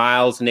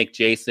 Miles, Nick,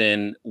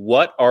 Jason,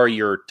 what are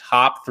your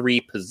top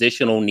 3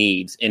 positional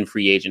needs in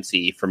free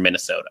agency for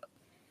Minnesota?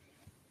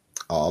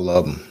 All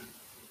of them.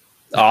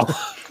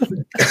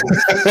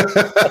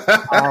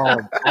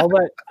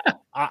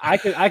 I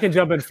can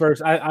jump in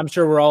first. I'm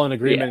sure we're all in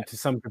agreement to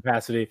some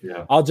capacity.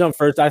 Yeah. I'll jump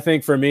first. I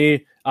think for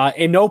me,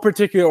 in no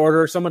particular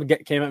order, someone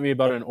came at me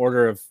about an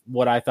order of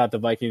what I thought the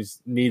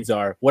Vikings needs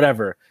are.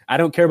 Whatever. I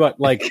don't care about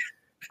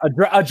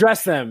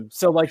address them.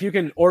 So you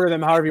can order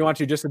them however you want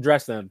to. Just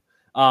address them.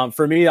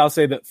 For me, I'll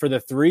say that for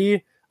the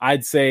 3,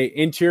 I'd say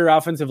interior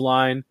offensive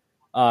line,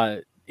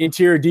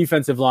 interior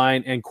defensive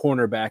line, and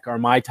cornerback are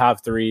my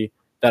top 3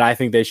 that I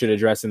think they should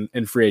address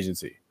in free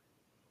agency.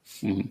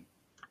 Mm-hmm.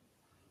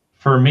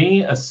 For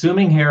me,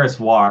 assuming Harris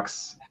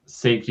walks,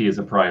 safety is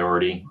a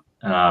priority.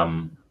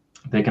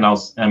 They can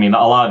also, a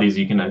lot of these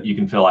you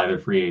can fill either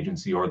free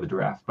agency or the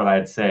draft, but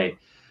I'd say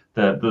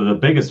the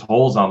biggest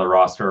holes on the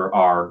roster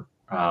are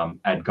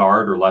at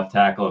guard or left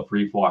tackle if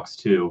Reef walks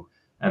 2,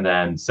 and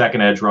then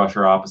second edge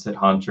rusher opposite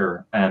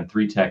Hunter and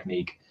 3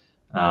 technique,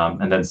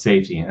 and then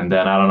safety. And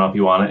then I don't know if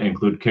you want to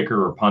include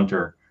kicker or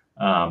punter.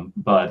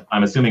 But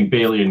I'm assuming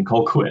Bailey and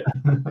Colquitt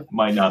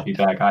might not be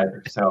back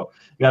either. So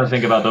you got to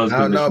think about those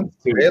positions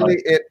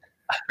too.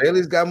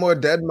 Bailey's got more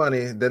dead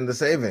money than the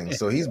savings,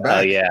 so he's back.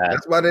 Oh yeah,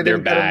 that's why they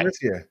didn't get him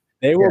this year.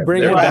 They will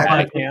bring him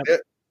back.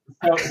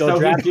 So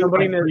draft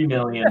somebody in $3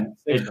 million.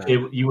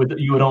 You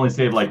would only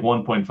save like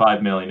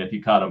 $1.5 million if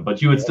you cut him,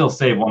 but you would still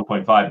save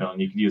 $1.5 million.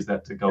 You could use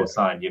that to go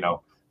sign,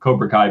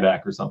 Cobra Kai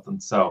back or something.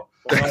 So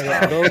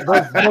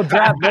they'll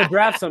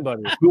draft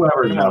somebody.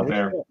 Whoever's out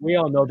there. We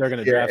all know they're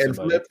going to draft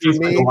somebody. For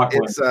me,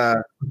 it's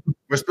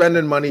we're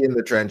spending money in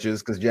the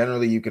trenches because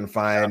generally you can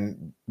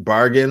find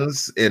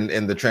bargains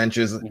in the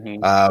trenches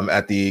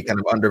at the kind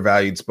of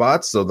undervalued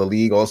spots. So the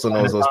league also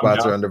knows those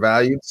spots are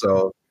undervalued.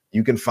 So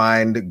you can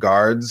find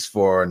guards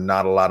for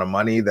not a lot of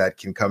money that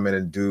can come in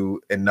and do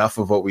enough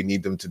of what we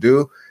need them to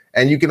do.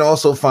 And you can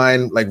also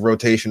find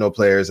rotational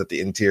players at the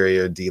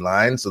interior D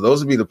line. So those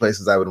would be the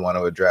places I would want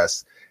to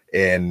address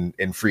in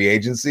free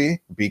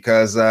agency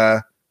because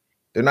they're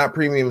not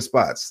premium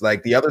spots.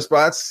 Like the other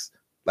spots,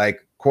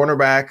 like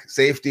cornerback,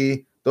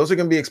 safety, those are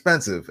going to be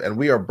expensive and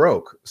we are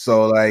broke.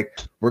 So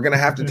we're going to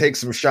have to take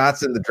some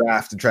shots in the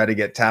draft to try to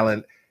get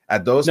talent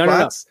at those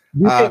spots.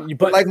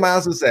 But like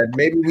Miles has said,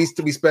 maybe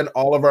we spend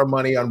all of our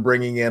money on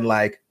bringing in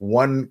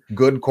one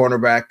good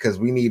cornerback because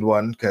we need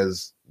one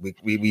because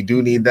we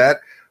do need that.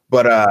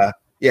 But a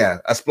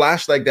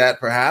splash like that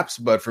perhaps.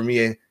 But for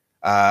me,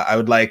 I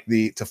would like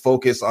to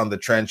focus on the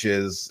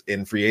trenches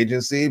in free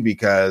agency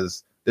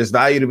because there's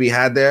value to be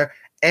had there.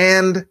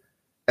 And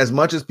as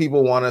much as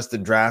people want us to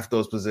draft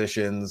those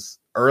positions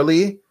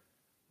early,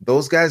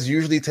 those guys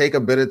usually take a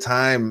bit of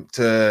time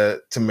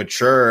to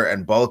mature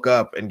and bulk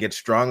up and get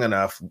strong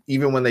enough,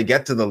 even when they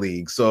get to the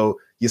league. So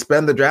you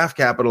spend the draft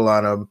capital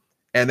on them,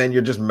 and then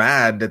you're just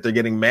mad that they're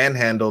getting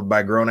manhandled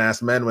by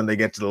grown-ass men when they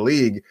get to the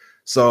league.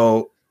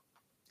 So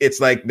it's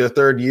like their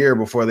 3rd year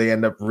before they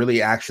end up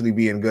really actually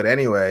being good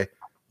anyway.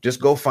 Just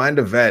go find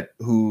a vet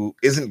who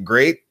isn't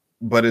great,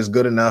 but is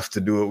good enough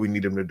to do what we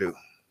need him to do.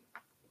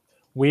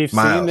 We've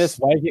seen this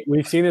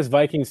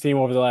Vikings team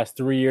over the last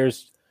 3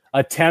 years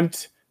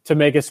attempt to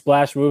make a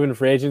splash move in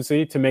free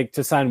agency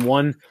to sign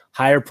one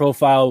higher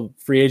profile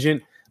free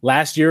agent.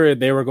 Last year,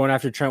 they were going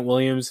after Trent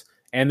Williams,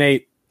 and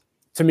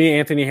to me,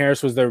 Anthony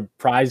Harris was their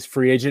prized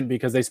free agent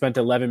because they spent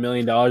 $11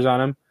 million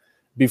on him.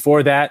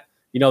 Before that,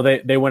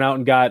 they went out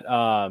and got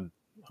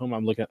whom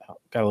I'm looking at.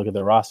 Gotta look at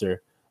their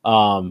roster.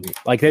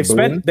 They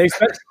spent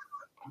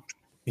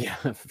yeah,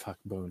 fuck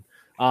Boone.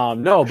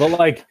 No,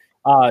 but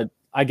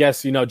I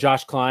guess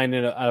Josh Klein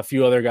and a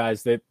few other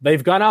guys that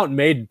they've gone out and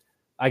made,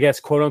 I guess,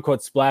 quote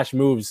unquote splash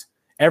moves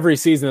every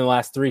season in the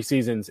last 3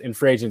 seasons in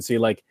free agency,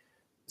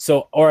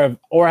 or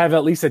have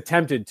at least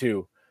attempted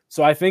to.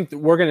 So I think that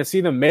we're going to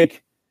see them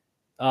make.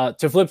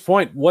 To Flip's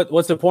point,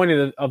 what's the point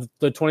of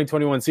the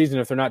 2021 season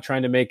if they're not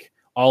trying to make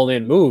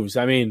all-in moves?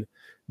 I mean,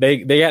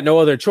 they got no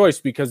other choice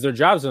because their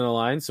job's on the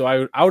line. So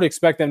I would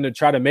expect them to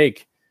try to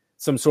make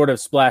some sort of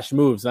splash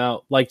moves.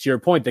 Now, to your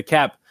point, the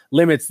cap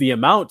limits the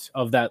amount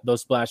of those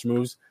splash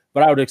moves,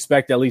 but I would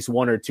expect at least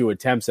 1 or 2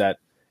 attempts at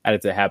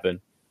it to happen.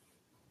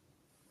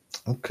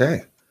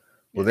 Okay.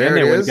 Well, there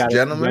it is,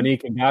 gentlemen.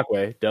 Yannick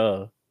Ngakoue,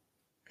 duh.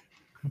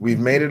 We've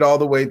made it all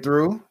the way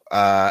through.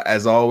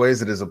 As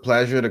always, it is a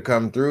pleasure to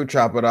come through,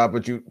 chop it up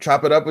with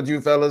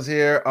you fellas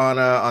here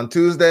on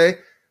Tuesday.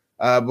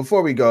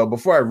 Before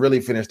I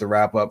really finish the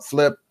wrap up,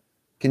 Flip,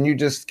 can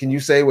you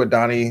say what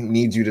Donnie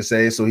needs you to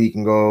say so he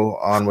can go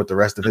on with the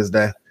rest of his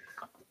day?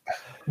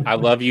 I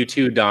love you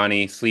too,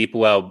 Donnie. Sleep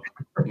well,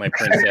 my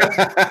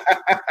princess.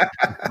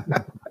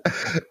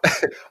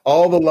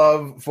 All the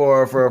love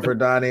for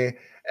Donnie.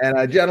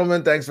 And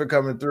gentlemen, thanks for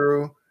coming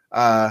through.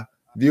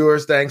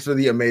 Viewers, thanks for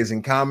the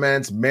amazing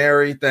comments.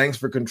 Mary, thanks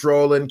for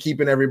controlling,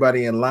 keeping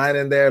everybody in line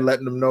in there,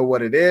 letting them know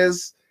what it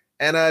is.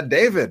 And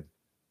David,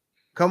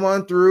 come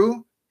on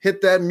through,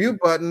 hit that mute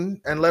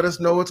button, and let us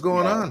know what's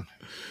going on.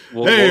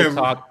 We'll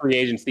talk free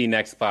agency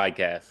next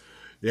podcast.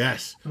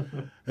 Yes.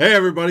 Hey,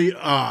 everybody.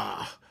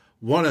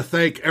 Want to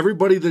thank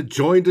everybody that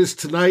joined us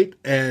tonight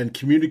and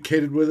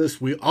communicated with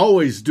us. We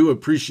always do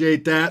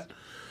appreciate that.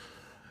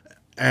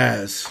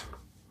 As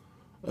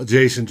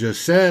Jason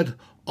just said,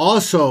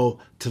 also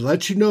to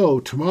let you know,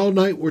 tomorrow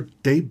night we're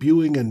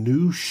debuting a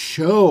new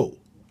show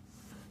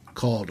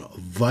called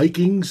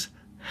Vikings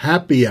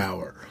Happy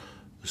Hour.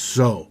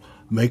 So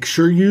make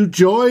sure you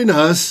join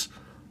us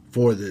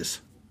for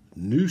this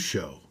new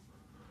show.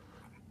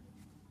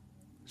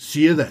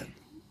 See you then.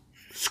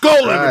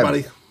 Skol,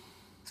 everybody.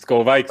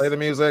 Skol Vikes. Play the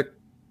music.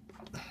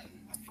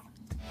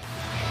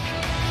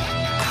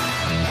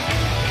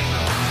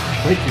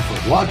 Thank you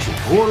for watching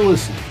or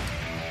listening.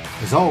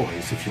 As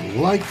always, if you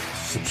like,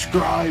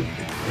 subscribe,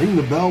 and ring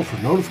the bell for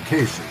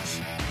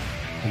notifications.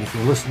 And if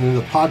you're listening to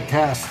the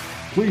podcast,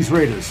 please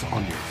rate us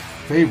on your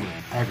favorite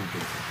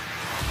aggregator.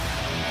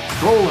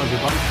 Skol,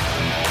 everybody.